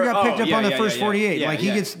 Oh, Whoever got picked up yeah, on the yeah, first yeah, 48, yeah, like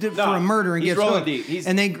yeah. he gets for No, a murder and he's gets rolling hooked. deep. He's-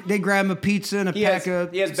 And they grab him a pizza and a He pack has-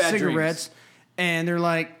 of he has bad cigarettes, and they're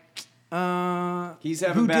like, He's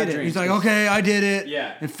having who bad did it? dreams. He's like, okay, I did it.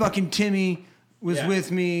 Yeah. And fucking Timmy was Yeah.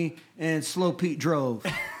 with me, and Slow Pete drove.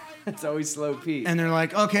 It's always Slow Pete. And they're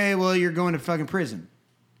like, okay, well, you're going to fucking prison.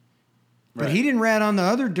 But Right. he didn't rat on the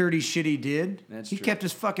other dirty shit he did. That's he true. kept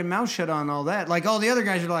his fucking mouth shut on all that. Like, all the other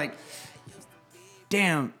guys are like,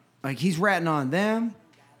 damn, like he's ratting on them,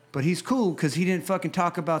 But he's cool because he didn't fucking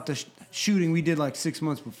talk about the shooting we did like 6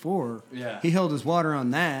 months before. Yeah. He held his water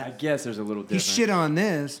on that. I guess there's a little He different. shit on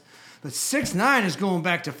this. But 6ix9ine is going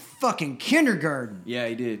back to fucking kindergarten. Yeah,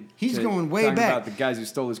 he did. He's So, going way talking back. about the guys who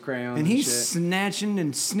stole his crayons And he's shit. snatching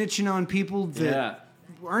and snitching on people that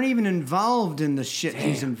aren't even involved in the shit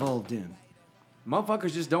he's involved in.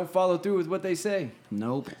 Motherfuckers just don't follow through with what they say.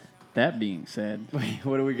 Nope. That being said, Wait,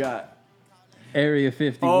 what do we got? Area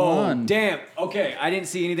 51. Oh, damn. Okay, I didn't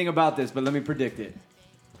see anything about this, but let me predict it.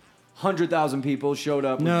 100,000 people showed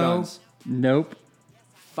up with No. guns. Nope.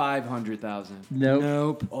 500,000. Nope.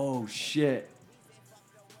 Nope. Oh, shit.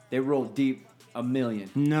 They rolled deep. 1 million.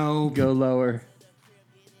 Nope. Go lower.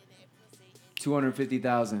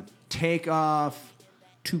 250,000. Take off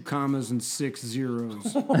 2 commas and 6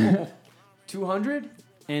 zeros 200?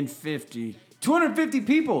 and 50. 250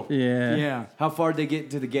 people. Yeah. Yeah. How far did they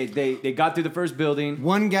get to the gate? They got through the first building.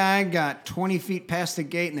 One guy got 20 feet past the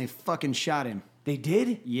gate and they fucking shot him. They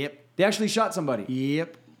did? Yep. They actually shot somebody.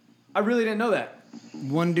 Yep. I really didn't know that.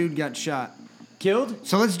 One dude got shot. Killed?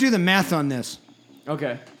 So let's do the math on this.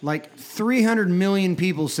 Okay. Like 300 million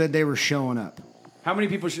people said they were showing up. How many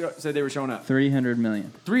people said they were showing up? 300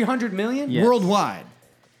 million. 300 million? Yes. Worldwide.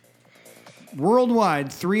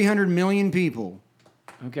 Worldwide, 300 million people.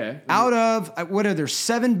 Okay. Out of, what are there,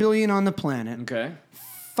 7 billion on the planet. Okay.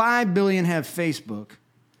 5 billion have Facebook.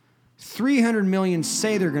 300 million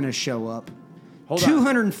say they're going to show up. Hold on.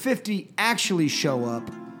 250 actually show up.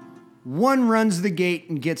 One runs the gate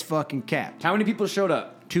and gets fucking capped. How many people showed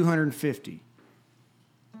up? 250.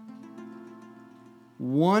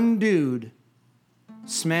 One dude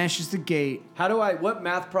smashes the gate. What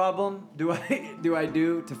math problem do I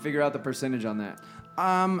do to figure out the percentage on that?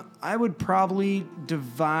 I would probably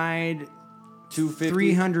divide 250?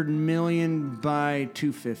 300 million by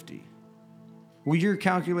 250. Will your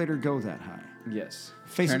calculator go that high? Yes.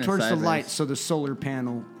 Face Turn it it towards the sideways. light so the solar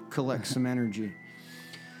panel collects some energy.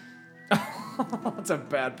 That's a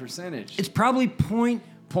bad percentage. It's probably point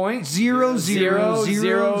Point zero zero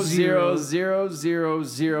zero zero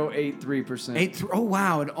 0.000083%. Oh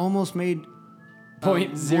wow! It almost made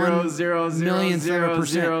Point zero zero zero millionth of a zero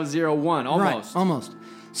percent. zero zero one. Almost. Right, almost.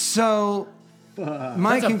 So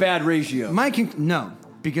my That's a bad ratio. no,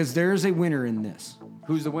 because there is a winner in this.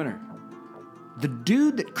 Who's the winner? The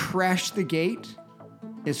dude that crashed the gate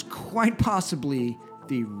is quite possibly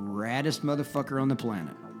the raddest motherfucker on the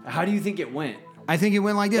planet. How do you think it went? I think it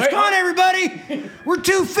went like this. Wait, Come on, everybody! We're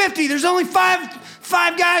 250. There's only five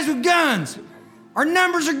guys with guns. Our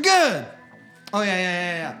numbers are good. Oh,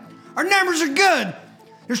 yeah. Our numbers are good.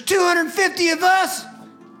 There's 250 of us.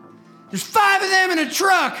 There's 5 of them in a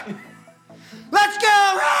truck. Let's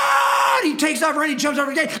go! Run! He takes off running. He jumps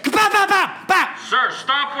over the gate. Pow, pow, pow, pow. Sir,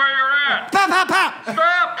 stop where you're at. Pow, pow, pow.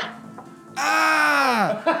 Stop!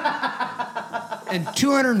 Ah! And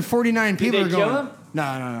 249 people they are going. kill him?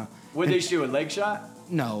 No. Would they shoot a leg shot?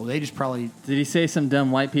 No, they just probably. Did he say some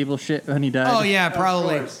dumb white people shit when he died? Oh yeah,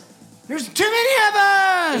 probably. course. There's too many of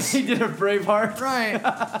us. He did a Braveheart.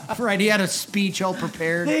 Right. Right. He had a speech all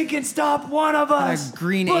prepared. They can stop one of us, A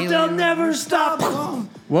green but they'll alien. never stop.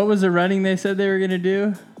 What was the running they said they were gonna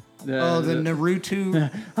do? The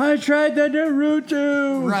Naruto. I tried the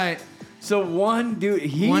Naruto. Right. So one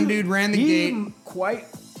dude ran the gate.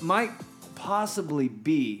 Might possibly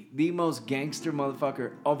be the most gangster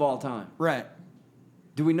motherfucker of all time. Right.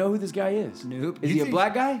 Do we know who this guy is? Nope. Is You he a think-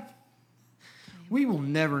 black guy? We will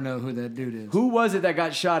never know who that dude is. Who was it that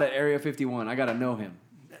got shot at Area 51? I gotta know him.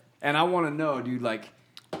 And I wanna know, dude, like,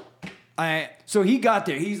 so he got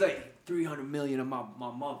there. He's like, 300 million of my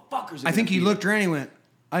motherfuckers. I think he looked around and he went,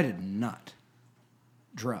 I did not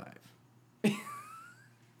drive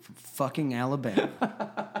from fucking Alabama.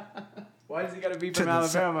 Why does he gotta be to from the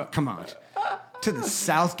Alabama? come on. To the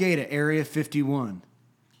south gate of Area 51.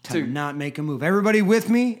 To Dude. not make a move. Everybody with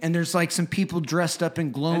me? And there's like some people dressed up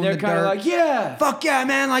in glow And in they're the kind of dark. like, yeah. Fuck yeah,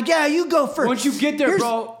 man. Like, yeah, you go first. Once you get there,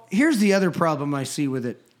 bro. Here's the other problem I see with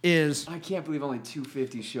it is I can't believe only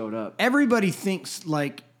 250 showed up. everybody thinks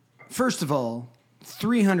like, first of all,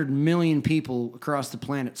 300 million people across the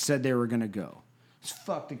planet said they were going to go. It's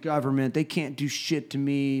fuck the government. They can't do shit to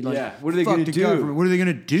me. Like, Yeah, what are they fuck gonna the do? government. What are they going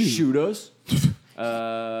to do? Shoot us?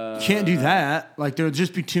 Can't do that. Like, there'll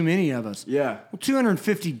just be too many of us. Yeah. Well,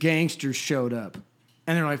 250 gangsters showed up.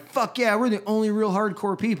 And they're like, fuck yeah, we're the only real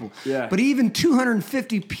hardcore people. Yeah. But even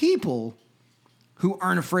 250 people who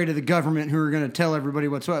aren't afraid of the government, who are going to tell everybody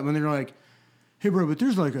what's what, when they're like, hey, bro, but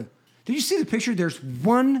there's like a... Did you see the picture? There's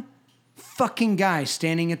one fucking guy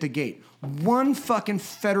standing at the gate. One fucking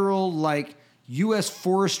federal, like, U.S.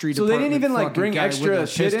 Forestry So they Department. didn't even, like, fucking bring guy extra with a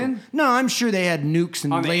shit pistol. in? No, I'm sure they had nukes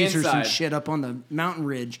and On the lasers inside. and shit up on the mountain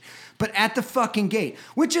ridge. But at the fucking gate,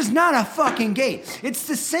 which is not a fucking gate. It's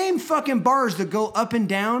the same fucking bars that go up and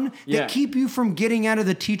down that Yeah. keep you from getting out of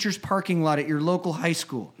the teacher's parking lot at your local high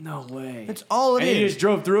school. No way. That's all it is. And he just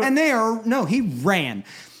drove through it? And he ran.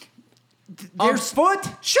 On foot?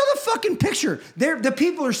 Show the fucking picture. The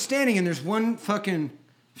people are standing, and there's one fucking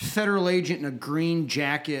federal agent in a green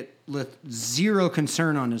jacket with zero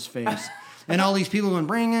concern on his face. And all these people going,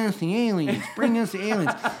 bring us the aliens, bring us the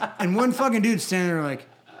aliens. And one fucking dude standing there like,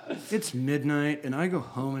 it's midnight, and I go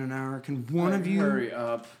home in an hour. Can one of you hurry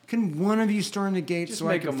up? Can one of you storm the gate Just so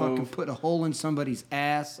I make can a fucking move. put a hole in somebody's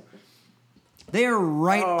ass? They are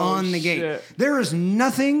right Oh, on the gate. shit. There is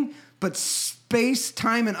nothing but space,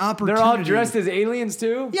 time, and opportunity. They're all dressed as aliens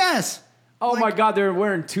too? Yes. Oh Like, my God, they're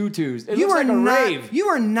wearing tutus. It you looks are like a not. rave. You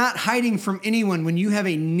are not hiding from anyone when you have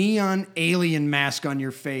a neon alien mask on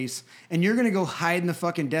your face, and you're gonna go hide in the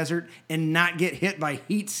fucking desert and not get hit by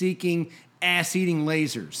heat-seeking, ass-eating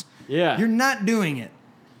lasers. Yeah. You're not doing it.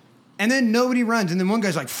 And then nobody runs, and then one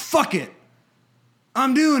guy's like, "Fuck it,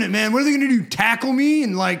 I'm doing it, man. What are they gonna do? Tackle me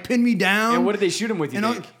and like pin me down?" And what did they shoot him with, you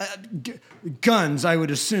think? Guns, I would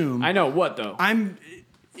assume. I know, what though?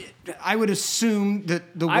 I would assume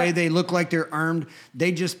that the way I- they look like they're armed,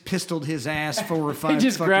 they just pistoled his ass 4 or 5 He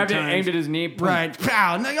just fucking grabbed it, times. aimed at his knee. boom. Right.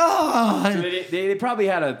 Pow. And like, oh. So they probably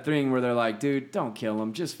had a thing where they're like, dude, don't kill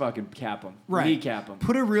him. Just fucking cap him. Right. Kneecap him.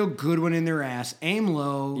 Put a real good one in their ass. Aim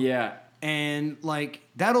low. Yeah. And like,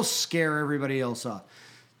 that'll scare everybody else off.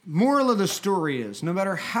 Moral of the story is, no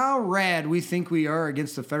matter how rad we think we are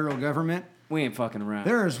against the federal government, We ain't fucking around.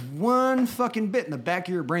 there is one fucking bit in the back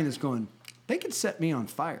of your brain that's going, they could set me on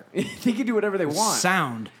fire. They can do whatever they want.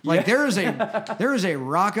 Sound. Like Yeah. there is a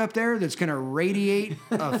rock up there that's gonna radiate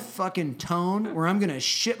a fucking tone where I'm gonna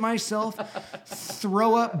shit myself,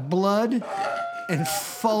 throw up blood, and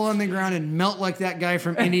fall on the ground and melt like that guy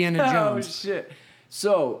from Indiana Oh, Jones. shit.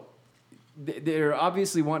 So, they're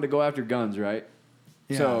obviously wanting to go after guns, right?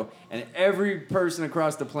 Yeah. So, and every person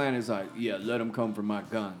across the planet is like, yeah, let them come for my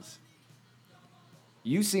guns.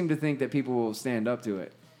 You seem to think that people will stand up to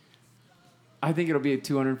it. I think it'll be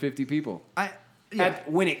 250 people.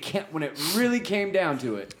 When it really came down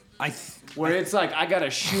to it, where it's like, I gotta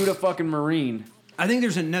shoot a fucking Marine. I think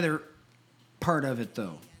there's another part of it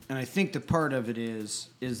though, and I think the part of it is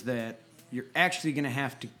that you're actually gonna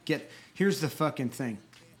have to get. Here's the fucking thing,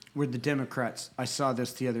 with the Democrats. I saw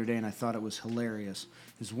this the other day and I thought it was hilarious.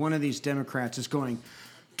 Is one of these Democrats is going,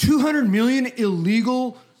 200 million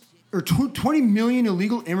illegal. Or 20 million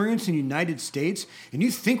illegal immigrants in the United States, and you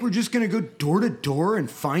think we're just gonna go door to door and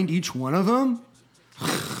find each one of them?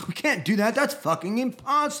 We can't do that. That's fucking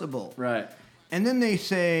impossible. Right. And then they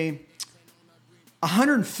say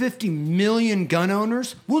 150 million gun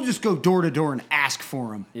owners. We'll just go door to door and ask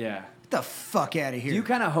for them. Yeah. Get the fuck out of here. Do you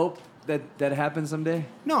kind of hope that happens someday?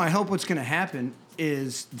 No, I hope what's gonna happen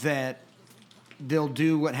is that they'll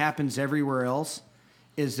do what happens everywhere else.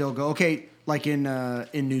 Is they'll go, okay, like in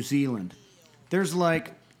New Zealand, there's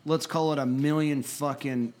like, let's call it 1 million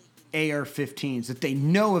fucking AR-15s that they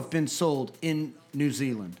know have been sold in New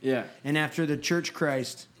Zealand. Yeah. And after the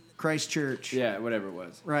Christchurch, Yeah, whatever it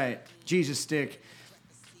was. right, Jesus stick,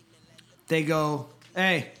 they go,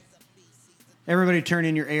 hey, everybody turn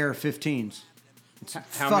in your AR-15s. It's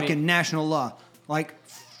How fucking many? national law. Like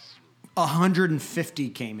 150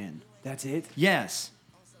 came in. That's it? Yes.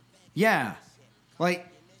 Yeah. Like,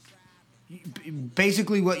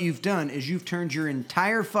 basically what you've done is you've turned your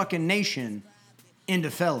entire fucking nation into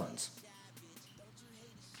felons.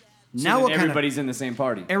 So Now then what kind of... everybody's in the same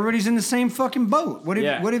party. Everybody's in the same fucking boat. What have,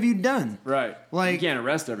 Yeah. what have you done? Right. Like, you can't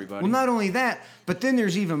arrest everybody. Well, not only that, but then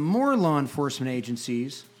there's even more law enforcement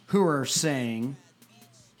agencies who are saying,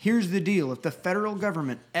 here's the deal. If the federal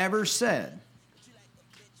government ever said,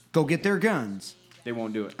 go get their guns, they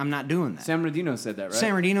won't do it. I'm not doing that. San Bernardino said that, right?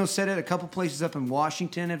 San Bernardino said it. A couple places up in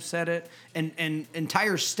Washington have said it. And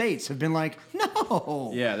entire states have been like,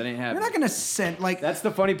 no. Yeah, that ain't happening. We're not going to send, like... That's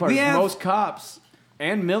the funny part. We Is have- most cops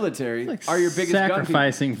and military are your biggest gun people.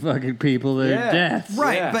 sacrificing fucking people to Yeah. death.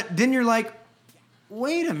 Right, Yeah. but then you're like,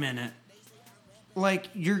 wait a minute. Like,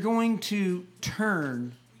 you're going to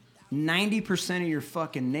turn 90% of your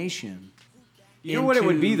fucking nation. You know what it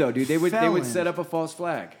would be though, dude? They would felons. set up a false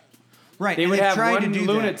flag. Right, They and would they've have tried one to do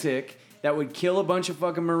lunatic that would kill a bunch of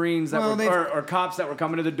fucking Marines that Well, they've- or cops that were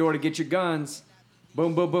coming to the door to get your guns.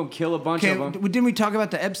 Boom, boom, boom, kill a bunch Okay, of them. didn't we talk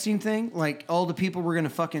about the Epstein thing? Like, all the people were going to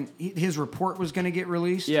fucking... His report was going to get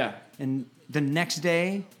released. Yeah. And the next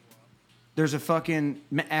day, there's a fucking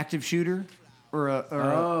active shooter.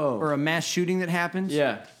 or a mass shooting that happens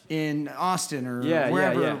in Austin or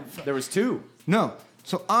wherever. Yeah. There was 2. No.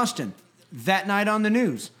 So Austin, that night on the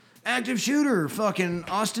news, active shooter, fucking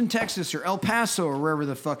Austin, Texas, or El Paso, or wherever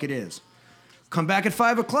the fuck it is. Come back at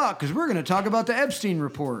 5 o'clock because we're going to talk about the Epstein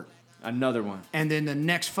report. Another one. And then the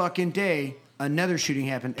next fucking day, another shooting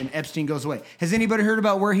happened and Epstein goes away. Has anybody heard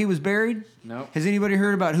about where he was buried? No. Has anybody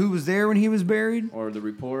heard about who was there when he was buried? Or the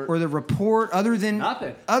report? Or the report, other than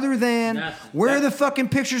Nothing. Where are the fucking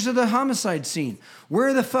pictures of the homicide scene? Where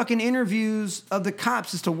are the fucking interviews of the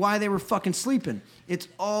cops as to why they were fucking sleeping? It's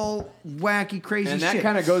all wacky, crazy shit. And that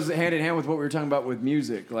kind of goes hand in hand with what we were talking about with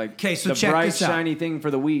music. Like, so the check bright, this out. shiny thing for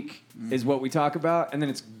the week is what we talk about, and then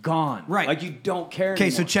it's gone. Right. Like, you don't care Okay,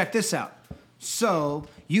 anymore. so check this out. So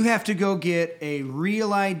you have to go get a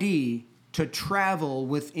real ID to travel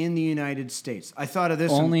within the United States. I thought of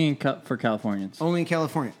this Only for Californians. Only in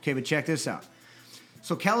California. Okay, but check this out.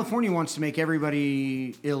 So California wants to make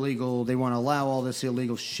everybody illegal. They want to allow all this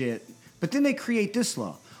illegal shit. But then they create this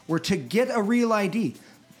law where to get a real ID.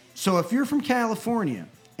 So if you're from California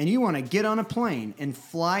and you want to get on a plane and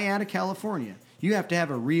fly out of California, you have to have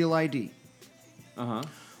a real ID. Uh-huh.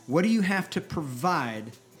 What do you have to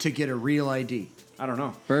provide to get a real ID? I don't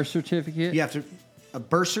know. Birth certificate? You have to a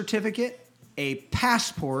birth certificate, a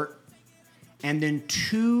passport, and then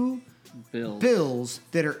 2 bills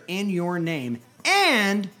that are in your name,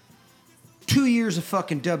 and 2 years of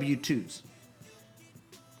fucking W-2s.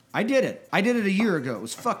 I did it. I did it a year ago. It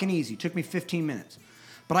was fucking easy. It took me 15 minutes.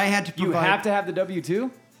 But I had to provide... You have to have the W-2?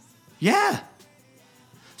 Yeah.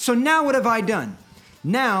 So now what have I done?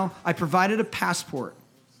 Now I provided a passport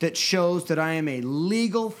that shows that I am a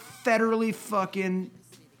legal, federally fucking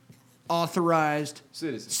authorized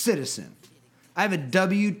citizen. I have a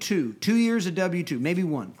W-2. 2 years of W-2. Maybe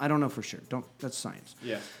 1. I don't know for sure. That's science.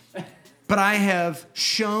 Yeah. But I have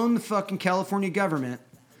shown the fucking California government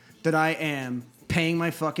that I am paying my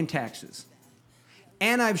fucking taxes.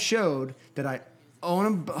 And I've showed that I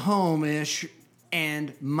own a home-ish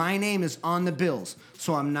and my name is on the bills.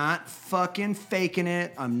 So I'm not fucking faking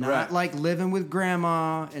it. I'm not like living with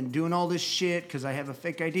grandma and doing all this shit because I have a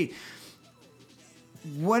fake ID.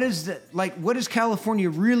 What is California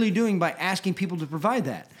really doing by asking people to provide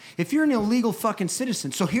that? If you're an illegal fucking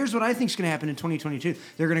citizen, so here's what I think is going to happen in 2022.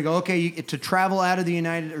 They're going to go, okay, to travel out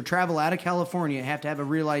of travel out of California, you have to have a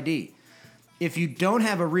real ID. If you don't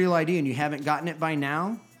have a real ID and you haven't gotten it by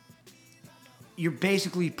now, you're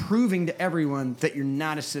basically proving to everyone that you're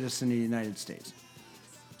not a citizen of the United States.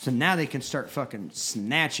 So now they can start fucking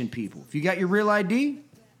snatching people. If you got your real ID,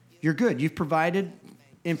 you're good. You've provided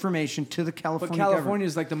information to the California government. But California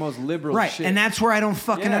is like the most liberal right, shit. and that's where I don't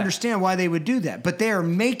fucking understand why they would do that. But they are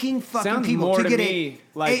making fucking Sounds people more to get me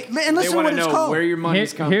like and they listen to want what to it's know called. where your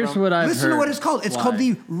money's come Here's from. what I've Listen heard. to what it's called. It's called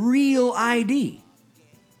the real ID.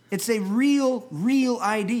 It's a real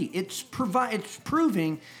ID. It's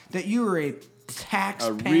proving that you are a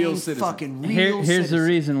tax-paying real citizen. fucking real Here's citizen. the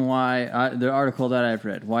reason why, the article that I've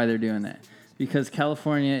read, why they're doing that. Because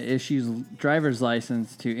California issues driver's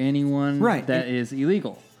license to anyone that is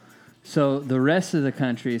illegal. So the rest of the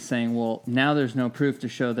country is saying, well, now there's no proof to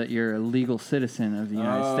show that you're a legal citizen of the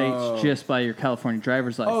United States just by your California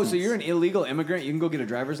driver's license. Oh, so you're an illegal immigrant? You can go get a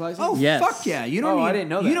driver's license? Oh, Yes. fuck yeah. You don't need, I didn't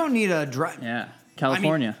know that. You don't need a drive. Yeah,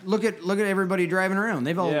 California. I mean, look at everybody driving around.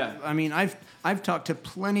 They've all. Yeah. I mean, I've talked to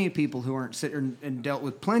plenty of people who aren't and dealt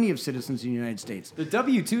with plenty of citizens in the United States. The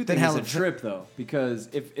W-2 thing hell is a of- trip, though, because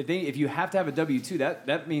if you have to have a W-2,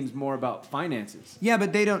 that means more about finances. Yeah,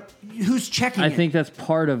 but they don't. Who's checking? I it? think that's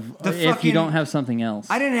part of The if you fucking- don't have something else.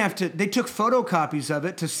 I didn't have to. They took photocopies of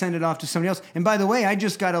it to send it off to somebody else. And by the way, I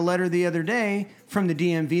just got a letter the other day from the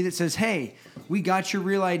DMV that says, "Hey, we got your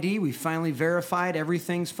real ID. We finally verified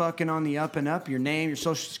everything's fucking on the up and up. Your name, your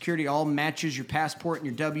social security, all matches your passport and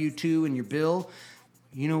your W-2 and your bill.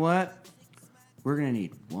 You know what? We're gonna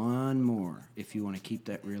need one more if you want to keep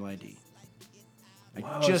that real ID."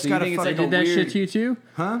 I just so you got a think it's fucking they did that weird- shit to you too?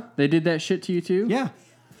 huh? They did that shit to you too? Yeah.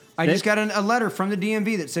 I just got a letter from the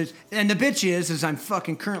DMV that says, and the bitch is I'm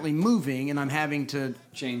fucking currently moving and I'm having to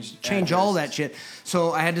change all that shit.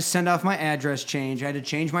 So I had to send off my address change. I had to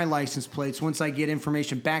change my license plates. Once I get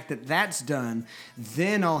information back that that's done,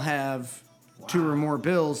 then I'll have 2 or more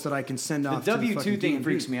bills that I can send off The to the W-2 fucking thing DMV.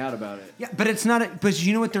 freaks me out about it. Yeah, but it's not. But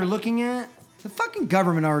you know what they're looking at? The fucking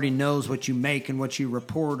government already knows what you make and what you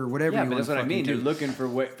report or whatever. Yeah, you but that's what I fucking mean. do. They're looking for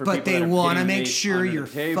people But they that are want to getting make paid sure under you're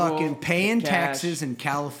the table, fucking paying cash. taxes in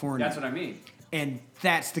California. That's what I mean. And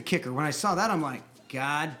that's the kicker. When I saw that, I'm like,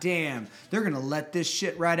 goddamn, they're gonna let this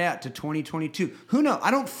shit right out to 2022. Who knows?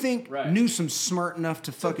 I don't think Right. Newsom's smart enough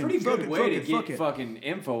to It's a fucking pretty good way to fuck get it. fucking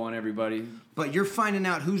info on everybody. But you're finding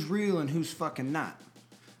out who's real and who's fucking not.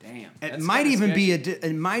 Damn. It that's might kinda even be sketchy.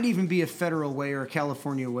 it might even be a federal way or a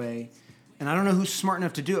California way, and I don't know who's smart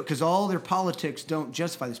enough to do it because all their politics don't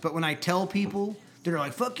justify this. But when I tell people, they're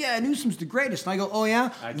like, "Fuck yeah, Newsom's the greatest," and I go, "Oh yeah,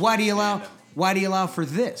 I why do you can't allow? stand him. Why do you allow for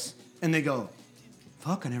this?" And they go,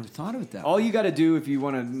 "Fuck, I never thought of it that way." All you got to do if you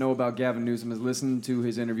want to know about Gavin Newsom is listen to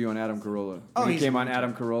his interview on Adam Carolla. Oh, When he he's came a on legend.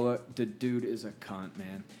 Adam Carolla. The dude is a cunt,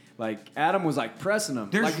 man. Like Adam was like pressing him,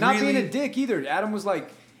 There's like not being really- a dick either. Adam was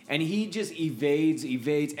like, and he just evades,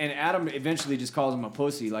 and Adam eventually just calls him a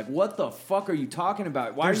pussy. Like, what the fuck are you talking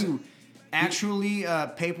about? Why There's are you? actually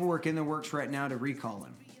paperwork in the works right now to recall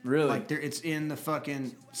him. Really? Like it's in the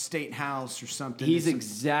fucking state house or something. He's It's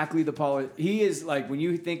exactly the He is like when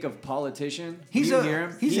you think of politician. he's you a hear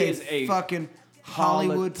him. he's he a is a fucking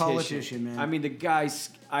Hollywood politician, man. I mean, the guy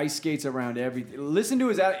ice skates around everything. Listen to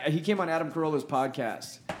he came on Adam Carolla's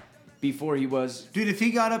podcast before he was Dude, if he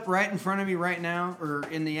got up right in front of me right now or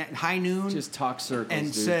in the high noon just talk circles and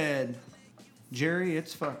dude. said, "Jerry,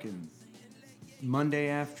 it's fucking Monday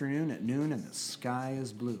afternoon at noon and the sky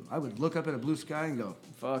is blue," I would look up at a blue sky and go,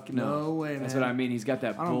 Fuck no. "No way, man." That's what I mean. He's got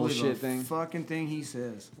that I don't believe bullshit a thing. fucking thing he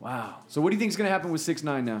says. Wow. So what do you think is gonna happen with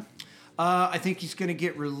 6ix9ine now? I think he's gonna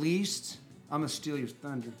get released. I'm gonna steal your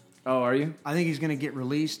thunder. Oh, are you? I think he's gonna get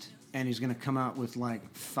released and he's gonna come out with like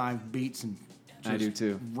 5 beats and just I do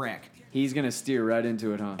too. wreck. He's gonna steer right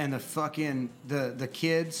into it, huh? And the fucking the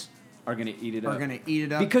kids Are gonna eat it are up. gonna eat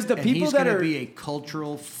it up Because the and people he's that gonna are be a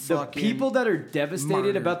cultural The fucking people that are devastated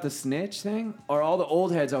martyr. about the snitch thing are all the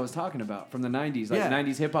old heads I was talking about from the 90s, like Yeah.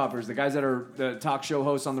 90s hip hoppers, the guys that are the talk show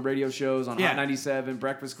hosts on the radio shows on Yeah. Hot 97,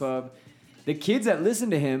 Breakfast Club. The kids that listen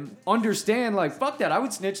to him understand, like, fuck that, I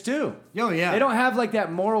would snitch too. Oh, yeah. They don't have like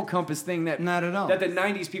that moral compass thing that Not at all. that the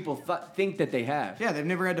 90s people think that they have. Yeah, they've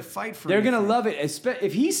never had to fight for They're gonna anything. love it,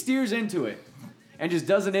 if he steers into it and just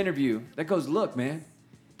does an interview that goes, look, man,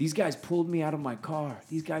 these guys pulled me out of my car.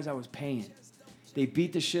 These guys I was paying. They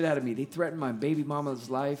beat the shit out of me. They threatened my baby mama's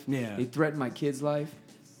life. Yeah. They threatened my kid's life.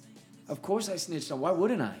 Of course I snitched on. Why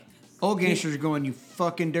wouldn't I? Old gangsters are going, "You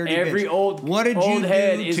fucking dirty Every bitch. What did you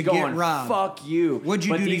head do is to going, get robbed? fuck you. What'd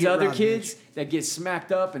you but do to these get other robbed, kids bitch? that get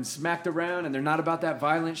smacked up and smacked around and they're not about that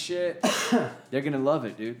violent shit, they're gonna love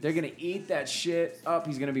it, dude. They're gonna eat that shit up.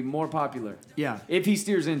 He's gonna be more popular. Yeah. If he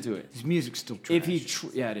steers into it. His music's still trash. If he,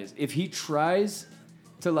 yeah, it is. If he tries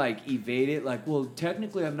to like evade it, like, well,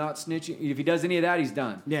 technically I'm not snitching. If he does any of that, he's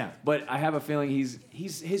done. Yeah. But I have a feeling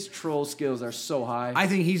his troll skills are so high. I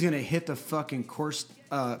think he's gonna hit the fucking court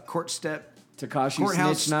step, Tekashi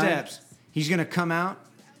courthouse Snitch 9. steps. He's gonna come out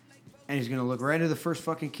and he's gonna look right into the first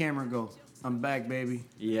fucking camera and go, "I'm back, baby."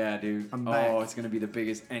 Yeah, dude. I'm back. Oh, it's gonna be the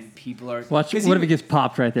biggest, and people are Watch. 'cause What if it gets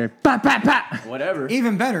popped right there? Pop, pop, pop. whatever.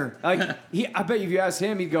 Even better. Like I bet if you ask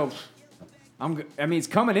him, he'd go, I mean, it's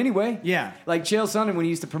coming anyway. Yeah. Like Chael Sonnen, when he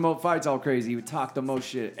used to promote fights all crazy, he would talk the most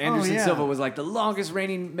shit. Anderson yeah. Silva was like the longest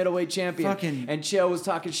reigning middleweight champion. Fucking- and Chael was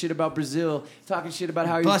talking shit about Brazil, talking shit about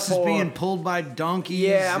how he was Buses poor. being pulled by donkeys.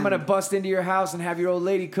 Yeah, I'm and- gonna bust into your house and have your old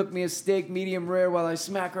lady cook me a steak medium rare while I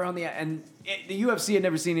smack her on the the UFC had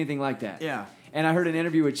never seen anything like that. Yeah. And I heard an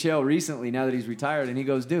interview with Chael recently, now that he's retired, and he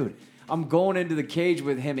goes, "Dude, I'm going into the cage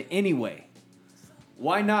with him anyway.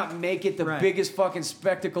 Why not make it the Right. biggest fucking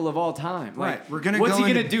spectacle of all time? Like, Right. We're gonna what's go he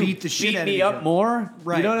in gonna to do? beat the shit out of me each up other. more?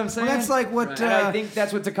 Right. You know what I'm saying? Well, that's like what. And I think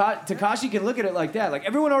that's what Tekashi can look at it like that. Like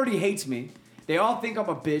everyone already hates me. They all think I'm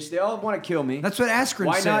a bitch. They all want to kill me. That's what Askren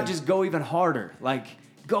Why said. not just go even harder? Like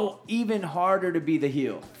go even harder to be the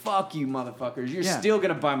heel. Fuck you, motherfuckers. You're Yeah. still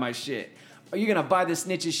gonna buy my shit. Are you gonna buy the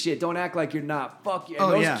snitch's shit? Don't act like you're not. Fuck you. And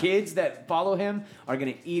Oh, those yeah. kids that follow him are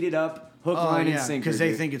gonna eat it up, hook, Oh line, yeah, and sinker. because they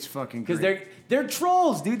dude. think it's fucking. Because Great. they're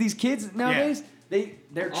trolls, dude. These kids nowadays,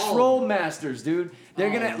 they're troll masters, dude.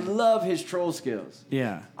 They're gonna love his troll skills.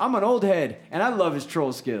 Yeah. I'm an old head, and I love his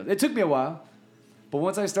troll skills. It took me a while, but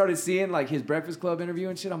once I started seeing like his Breakfast Club interview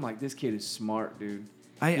and shit, I'm like, this kid is smart, dude.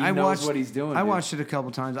 He I knows watched what he's doing. I dude. watched it a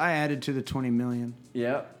couple times. I added to the 20 million.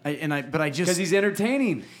 Yeah, But I just because he's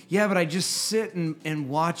entertaining. yeah, but I just sit and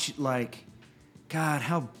watch like, God,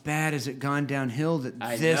 how bad has it gone downhill that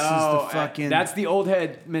I this know. is the fucking. That's the old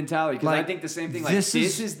head mentality. Because I Like, think the same thing. Like this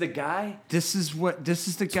this is- is the guy. this is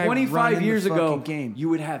the guy. 25 running years the fucking ago, game. you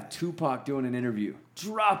would have Tupac doing an interview,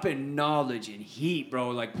 dropping knowledge and heat,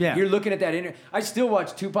 bro. Like, Yeah. you're looking at that interview. I still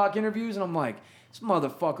watch Tupac interviews, and I'm like, this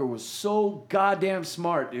motherfucker was so goddamn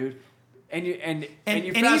smart, dude. And you And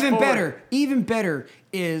you fast even forward. better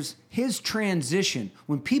is his transition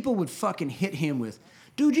when people would fucking hit him with,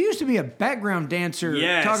 dude, you used to be a background dancer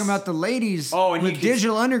Yes. talking about the ladies Oh, and he with could-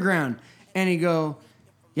 Digital Underground. And he go,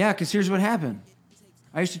 yeah, because here's what happened.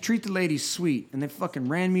 I used to treat the ladies sweet, and they fucking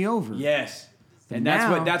ran me over. Yes. And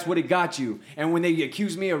Now- that's what it got you. And when they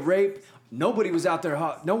accused me of rape, nobody was out there.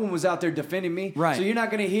 No one was out there defending me. Right. So you're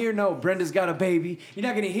not gonna hear no. Brenda's got a baby. You're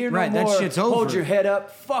not gonna hear no Right, that more. shit's Hold over. your head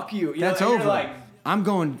up. Fuck you. You That's know, and over. You're like, I'm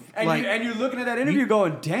going, and, like, you're looking at that interview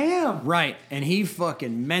going, damn. right. And he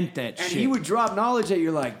fucking meant that And shit. he would drop knowledge that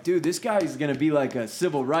you're like, dude, this guy's gonna be like a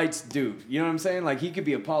civil rights dude. You know what I'm saying? Like he could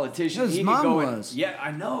be a politician. His He mom could go was. yeah,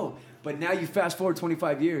 I know. But now you fast forward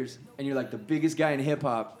 25 years, and you're like the biggest guy in hip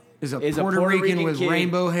hop Is a Puerto Rican with kid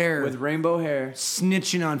rainbow hair. With rainbow hair.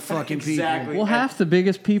 snitching on fucking Exactly. people. Well, half the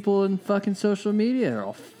biggest people in fucking social media are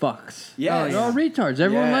all fucks. Yeah. They're all retards.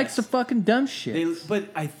 Everyone Yes. likes the fucking dumb shit. But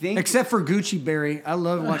I think Except for Gucci Berry. I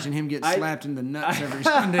love watching him get I- slapped in the nuts every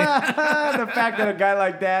Sunday. the fact that a guy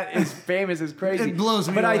like that is famous is crazy. It blows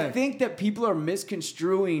me But away. I think that people are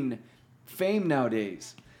misconstruing fame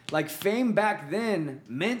nowadays. Like fame back then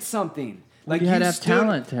meant something. Like you had to have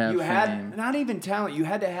talent to have you fame. had not even talent. You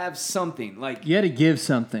had to have something. Like You had to give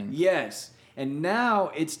something. yes. And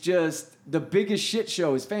now it's just the biggest shit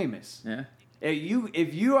show is famous. Yeah.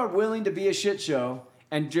 If you are willing to be a shit show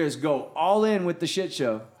and just go all in with the shit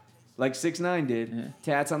show, like 6ix9ine did,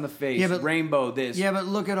 tats on the face, Yeah, but- rainbow this. Yeah, but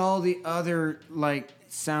look at all the other like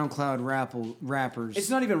SoundCloud rappers. It's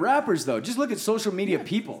not even rappers though. Just look at social media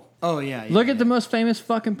people. Oh yeah. Look at the most famous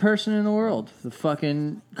fucking person in the world, the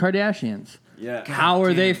fucking Kardashians. Yeah. How are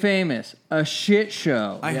damn they it. famous? A shit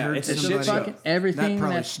show. I Yeah, heard it's a somebody. shit show. Fucking everything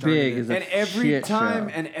probably that's started big it. is a And every shit time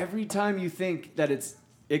show. and every time you think that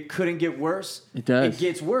it couldn't get worse, It does. It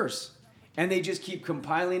gets worse. And they just keep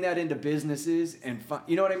compiling that into businesses and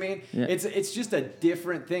you know what I mean? Yeah. It's just a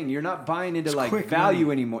different thing. You're not buying into It's like quick value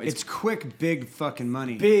money. anymore. It's quick, big fucking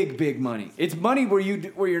money. big money. It's money where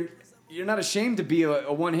you're not ashamed to be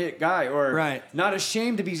a one-hit guy or Right. not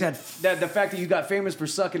ashamed to be That the fact that you got famous for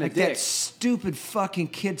sucking Like a dick. that stupid fucking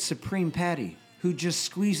kid Supreme Patty who just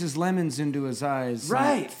squeezes lemons into his eyes. and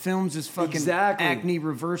Right. films his fucking Exactly. acne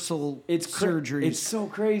reversal It's surgeries. It's so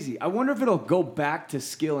crazy. I wonder if it'll go back to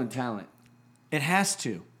skill and talent. It has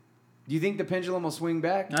to. Do you think the pendulum will swing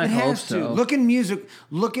back? I It hope has so. to. Look in music.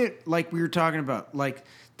 Look at like we were talking about, like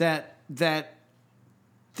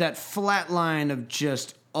that flat line of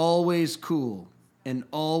just always cool and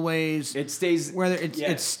always It stays. whether it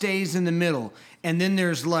yes. stays in the middle, and then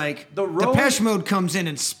there's like The road- Depeche Mode comes in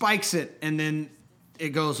and spikes it, and then it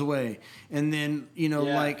goes away, and then Yeah.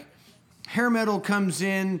 like hair metal comes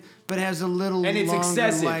in but has a little and it's longer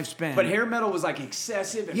excessive. lifespan. But hair metal was like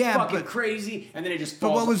excessive and Yeah, fucking but- crazy, and then it just But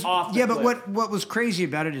falls what was off the yeah, but cliff. what was crazy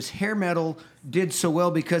about it is hair metal did so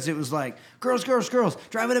well because it was like girls,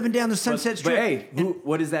 driving up and down the Sunset But Strip. hey,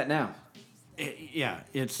 what is that now?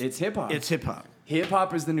 It's hip hop. It's hip hop. Hip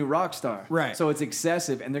hop is the new rock star. Right. So it's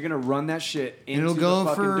excessive, and they're gonna run that shit into It'll the go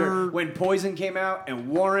fucking for- dirt. When Poison came out and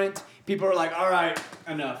Warrant, people are like, "All right,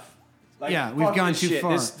 enough." Like, Yeah, we've fuck gone this too shit.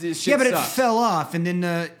 far. This shit Yeah, but sucks. it fell off, and then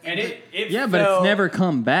And it Yeah, but fell- it's never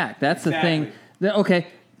come back. That's the thing. Exactly. Okay,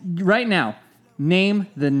 right now, name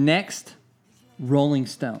the next Rolling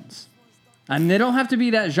Stones. And they don't have to be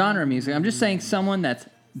that genre of music. I'm just saying someone that's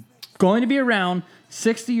going to be around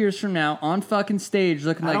 60 years from now on fucking stage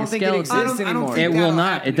looking I like don't a think it skeleton. exists anymore. think It will that'll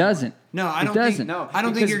not. happen It doesn't. anymore. No, I It don't doesn't. think. No, I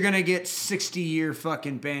don't think because- you're gonna get 60-year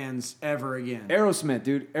fucking bands ever again. Aerosmith,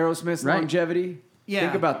 dude. Aerosmith's Right. longevity. Yeah.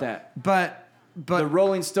 Think about that. But The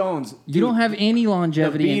Rolling Stones. You dude, don't have any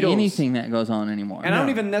longevity in Beatles. anything that goes on anymore. And I don't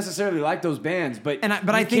No. even necessarily like those bands, but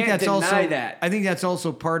I you think can't that's deny also that. I think that's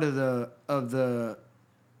also part of the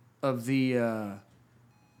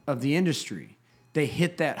industry. They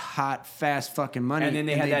hit that hot, fast fucking money, and then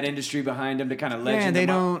they had that industry behind them to kind of legend they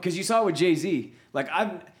them don't- Because you saw with Jay-Z. Like,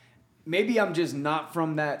 maybe I'm just not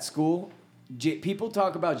from that school. People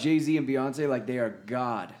talk about Jay-Z and Beyonce like they are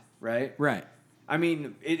God, right? right. I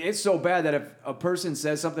mean, it's so bad that if a person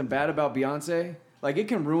says something bad about Beyonce, like it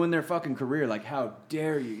can ruin their fucking career. Like, how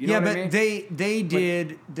dare you? You know Yeah, what but I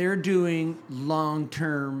mean? they're doing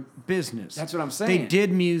long-term business. That's what I'm They saying.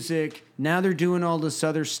 did music. Now they're doing all this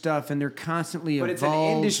other stuff, and they're constantly But it's an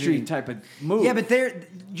evolving. industry type of move. Yeah, but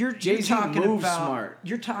you're Jay-Z talking moves about smart.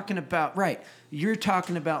 You're talking about right. You're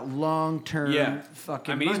talking about long-term yeah,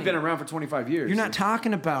 fucking I mean, money. he's been around for 25 years. You're not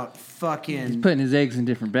talking about fucking. He's putting his eggs in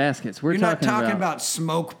different baskets. We're You're not talking about about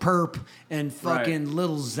Smoke Perp and fucking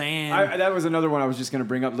Little Xan. That was another one I was just going to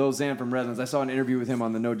bring up. Lil Xan from Redlands. I saw an interview with him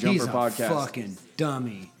on the No Jumper He's a podcast. fucking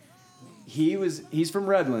dummy. He's from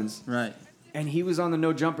Redlands, right. And he was on the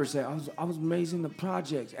No Jumper saying, I was raised in the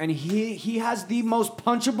projects. And he has the most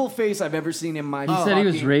punchable face I've ever seen in my life. He said he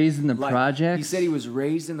was raised in the projects? He said he was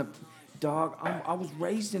raised in the... Dog, I was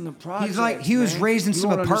raised in the projects. He's like, he was raised in You some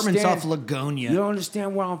don't apartments understand. off Lagonia. You don't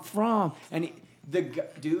understand where I'm from. And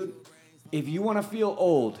dude, if you want to feel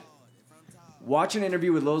old, watch an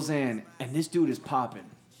interview with Lil Xan, and this dude is popping.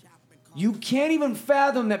 You can't even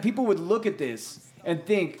fathom that people would look at this and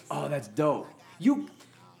think, oh, that's dope.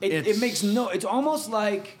 It makes no... It's almost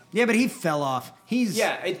like... Yeah, but he fell off.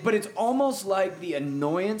 But it's almost like the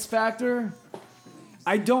annoyance factor.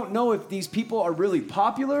 I don't know if these people are really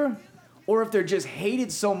popular or if they're just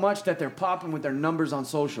hated so much that they're popping with their numbers on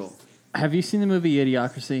social. Have you seen the movie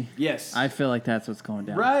Idiocracy? Yes. I feel like that's what's going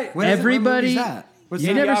down. Right. Everybody... What movie is that? What's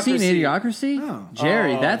You that? never seen Idiocracy? Idiocracy? No.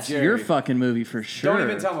 Jerry, Oh, that's Jerry. your fucking movie for sure. Don't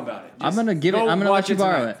even tell them about it. I'm gonna give it. Go I'm gonna watch let you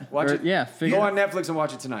borrow tonight. it. Watch Or- it. Yeah, figure. Go on Netflix and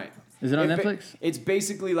watch it tonight. Is it on Netflix? It's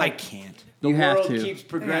basically I like can't. the You have world to. keeps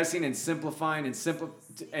progressing and simplifying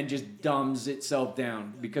and just dumbs itself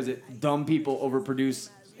down because dumb people overproduce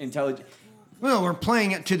intelligent. Well, we're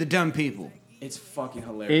playing it to the dumb people. It's fucking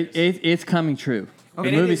hilarious. It's coming true. The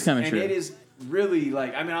And movie's it is, coming and true. it is really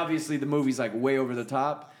like, I mean, obviously the movie's like way over the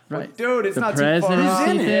top. But Right. dude, it's The not too far presidency off.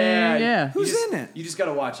 thing, Yeah. yeah. You Who's just- in it? You just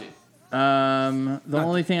gotta watch it. The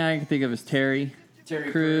only thing I can think of is Terry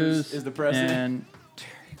Crews is the president. And,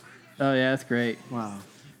 oh yeah, that's great. Wow.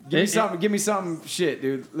 Give me something shit,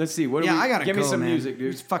 dude. Let's see. What do Yeah, we, I gotta give go, me some man. music, It dude.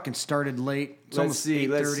 was fucking started late. It's Let's almost see. 8:30.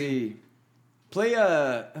 Let's see. Play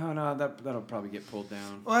oh no, that'll probably get pulled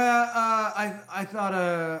down. Well, I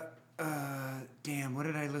thought, damn, what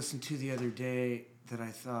did I listen to the other day that I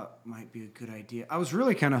thought might be a good idea? I was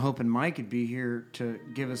really kind of hoping Mike would be here to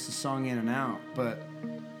give us a song in and out, but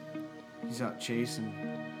he's out chasing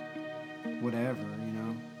whatever, you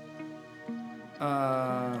know.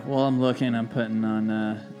 Well, I'm looking. I'm putting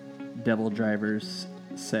on Devil Driver's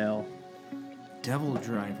sale. Devil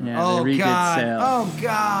Driver. Yeah, oh they redid God! Sale. Oh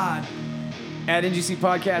God! At NGC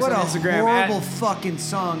Podcast What on a Instagram. horrible fucking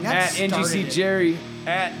song. That At started NGC it. Jerry.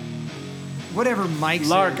 At Whatever Mike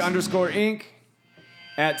Lark says. _Inc.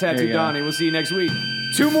 At There Tattoo you go. Donnie. We'll see you next week.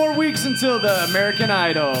 2 more weeks until the American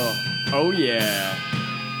Idol. Oh yeah.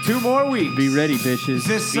 2 more weeks. Be ready, bitches. Is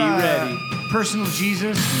this Be ready. Personal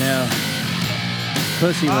Jesus? No.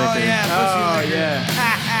 Pussy Oh licker. yeah, Oh pussy licker.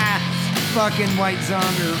 yeah. Fucking White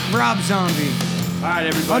Zombie, Rob Zombie. All right,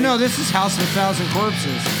 everybody. Oh no, this is House of a Thousand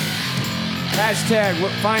Corpses. Hashtag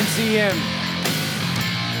find CM.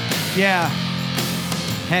 Yeah.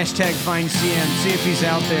 Hashtag find CM. See if he's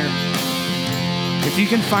out there. If you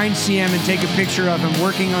can find CM and take a picture of him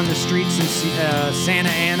working on the streets in Santa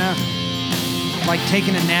Ana, like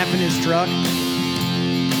taking a nap in his truck,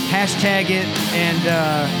 hashtag it, and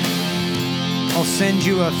I'll send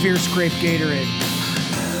you a Fierce Grape Gatorade.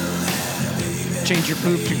 Change your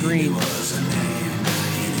poop to green.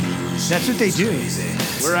 That's what they do.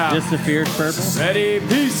 We're out. Just the fierce purple. Ready?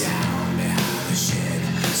 Peace.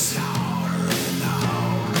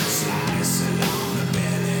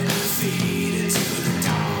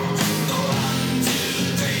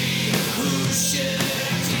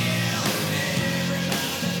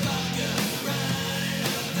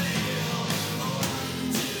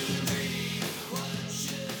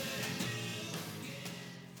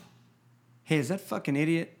 Hey, is that fucking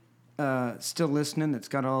idiot still listening that's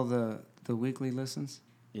got all the weekly listens?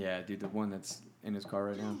 Yeah, dude, the one that's in his car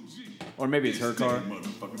right now. Or maybe it's her car.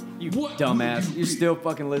 You dumbass. You're still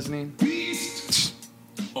fucking listening.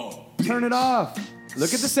 Turn it off.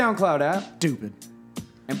 Look at the SoundCloud app Stupid.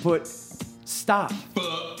 and put stop.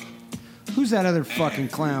 Who's that other fucking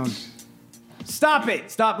clown? Stop it.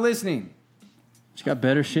 Stop listening. You got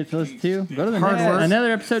better shit to listen to? Go to the Hard next work.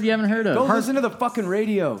 another episode you haven't heard of. Go listen to the fucking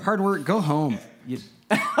radio. Hard work, go home.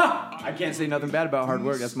 I can't say nothing bad about hard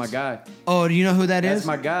work. That's my guy. Oh, do you know who that That's is?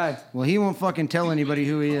 my guy. Well, he won't fucking tell anybody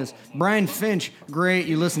who he is. Brian Finch, great.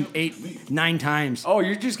 You listened 9 times. Oh,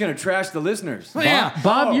 you're just going to trash the listeners. Oh, yeah.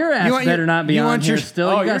 Bob, your ass You want better your- not be you on want here your- still.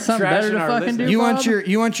 Oh, You you're got something better trashing to our fucking listeners. do, You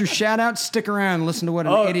Bob? want your shout outs? Stick around and listen to what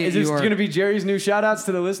an Oh, idiot is this you are. going to be Jerry's new shout outs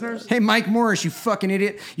to the listeners? Hey, Mike Morris, you fucking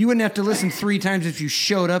idiot. You wouldn't have to listen 3 times if you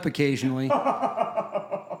showed up occasionally.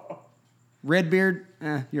 Redbeard,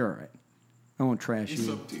 you're all right. I won't trash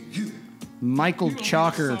you. Michael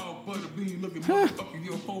Chalker,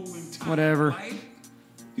 whatever.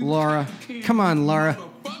 Laura, come on, Laura.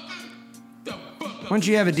 Why don't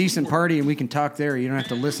you have a decent party and we can talk there? You don't have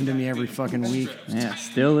to listen to me every fucking week. Yeah,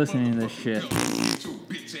 still listening to this shit.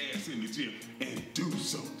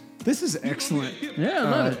 This is excellent. Yeah, I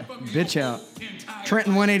love it. Bitch out.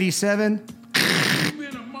 Trenton 187.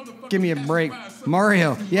 Give me a break.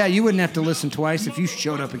 Mario. Yeah, you wouldn't have to listen twice if you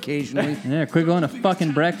showed up occasionally. Yeah, quit going to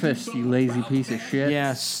fucking breakfast, you lazy piece of shit.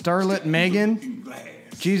 Yeah, Starlet Megan.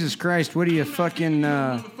 Jesus Christ, what are you fucking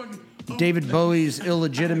David Bowie's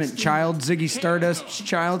illegitimate child, Ziggy Stardust's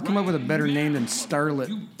child? Come up with a better name than Starlet.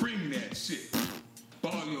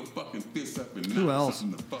 Who else?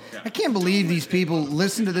 I can't believe these people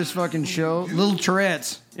listen to this fucking show. Little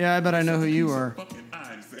Tourette's. Yeah, I bet I know who you are.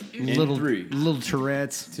 Little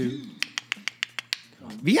Tourette's, too.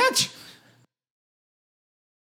 Viatch!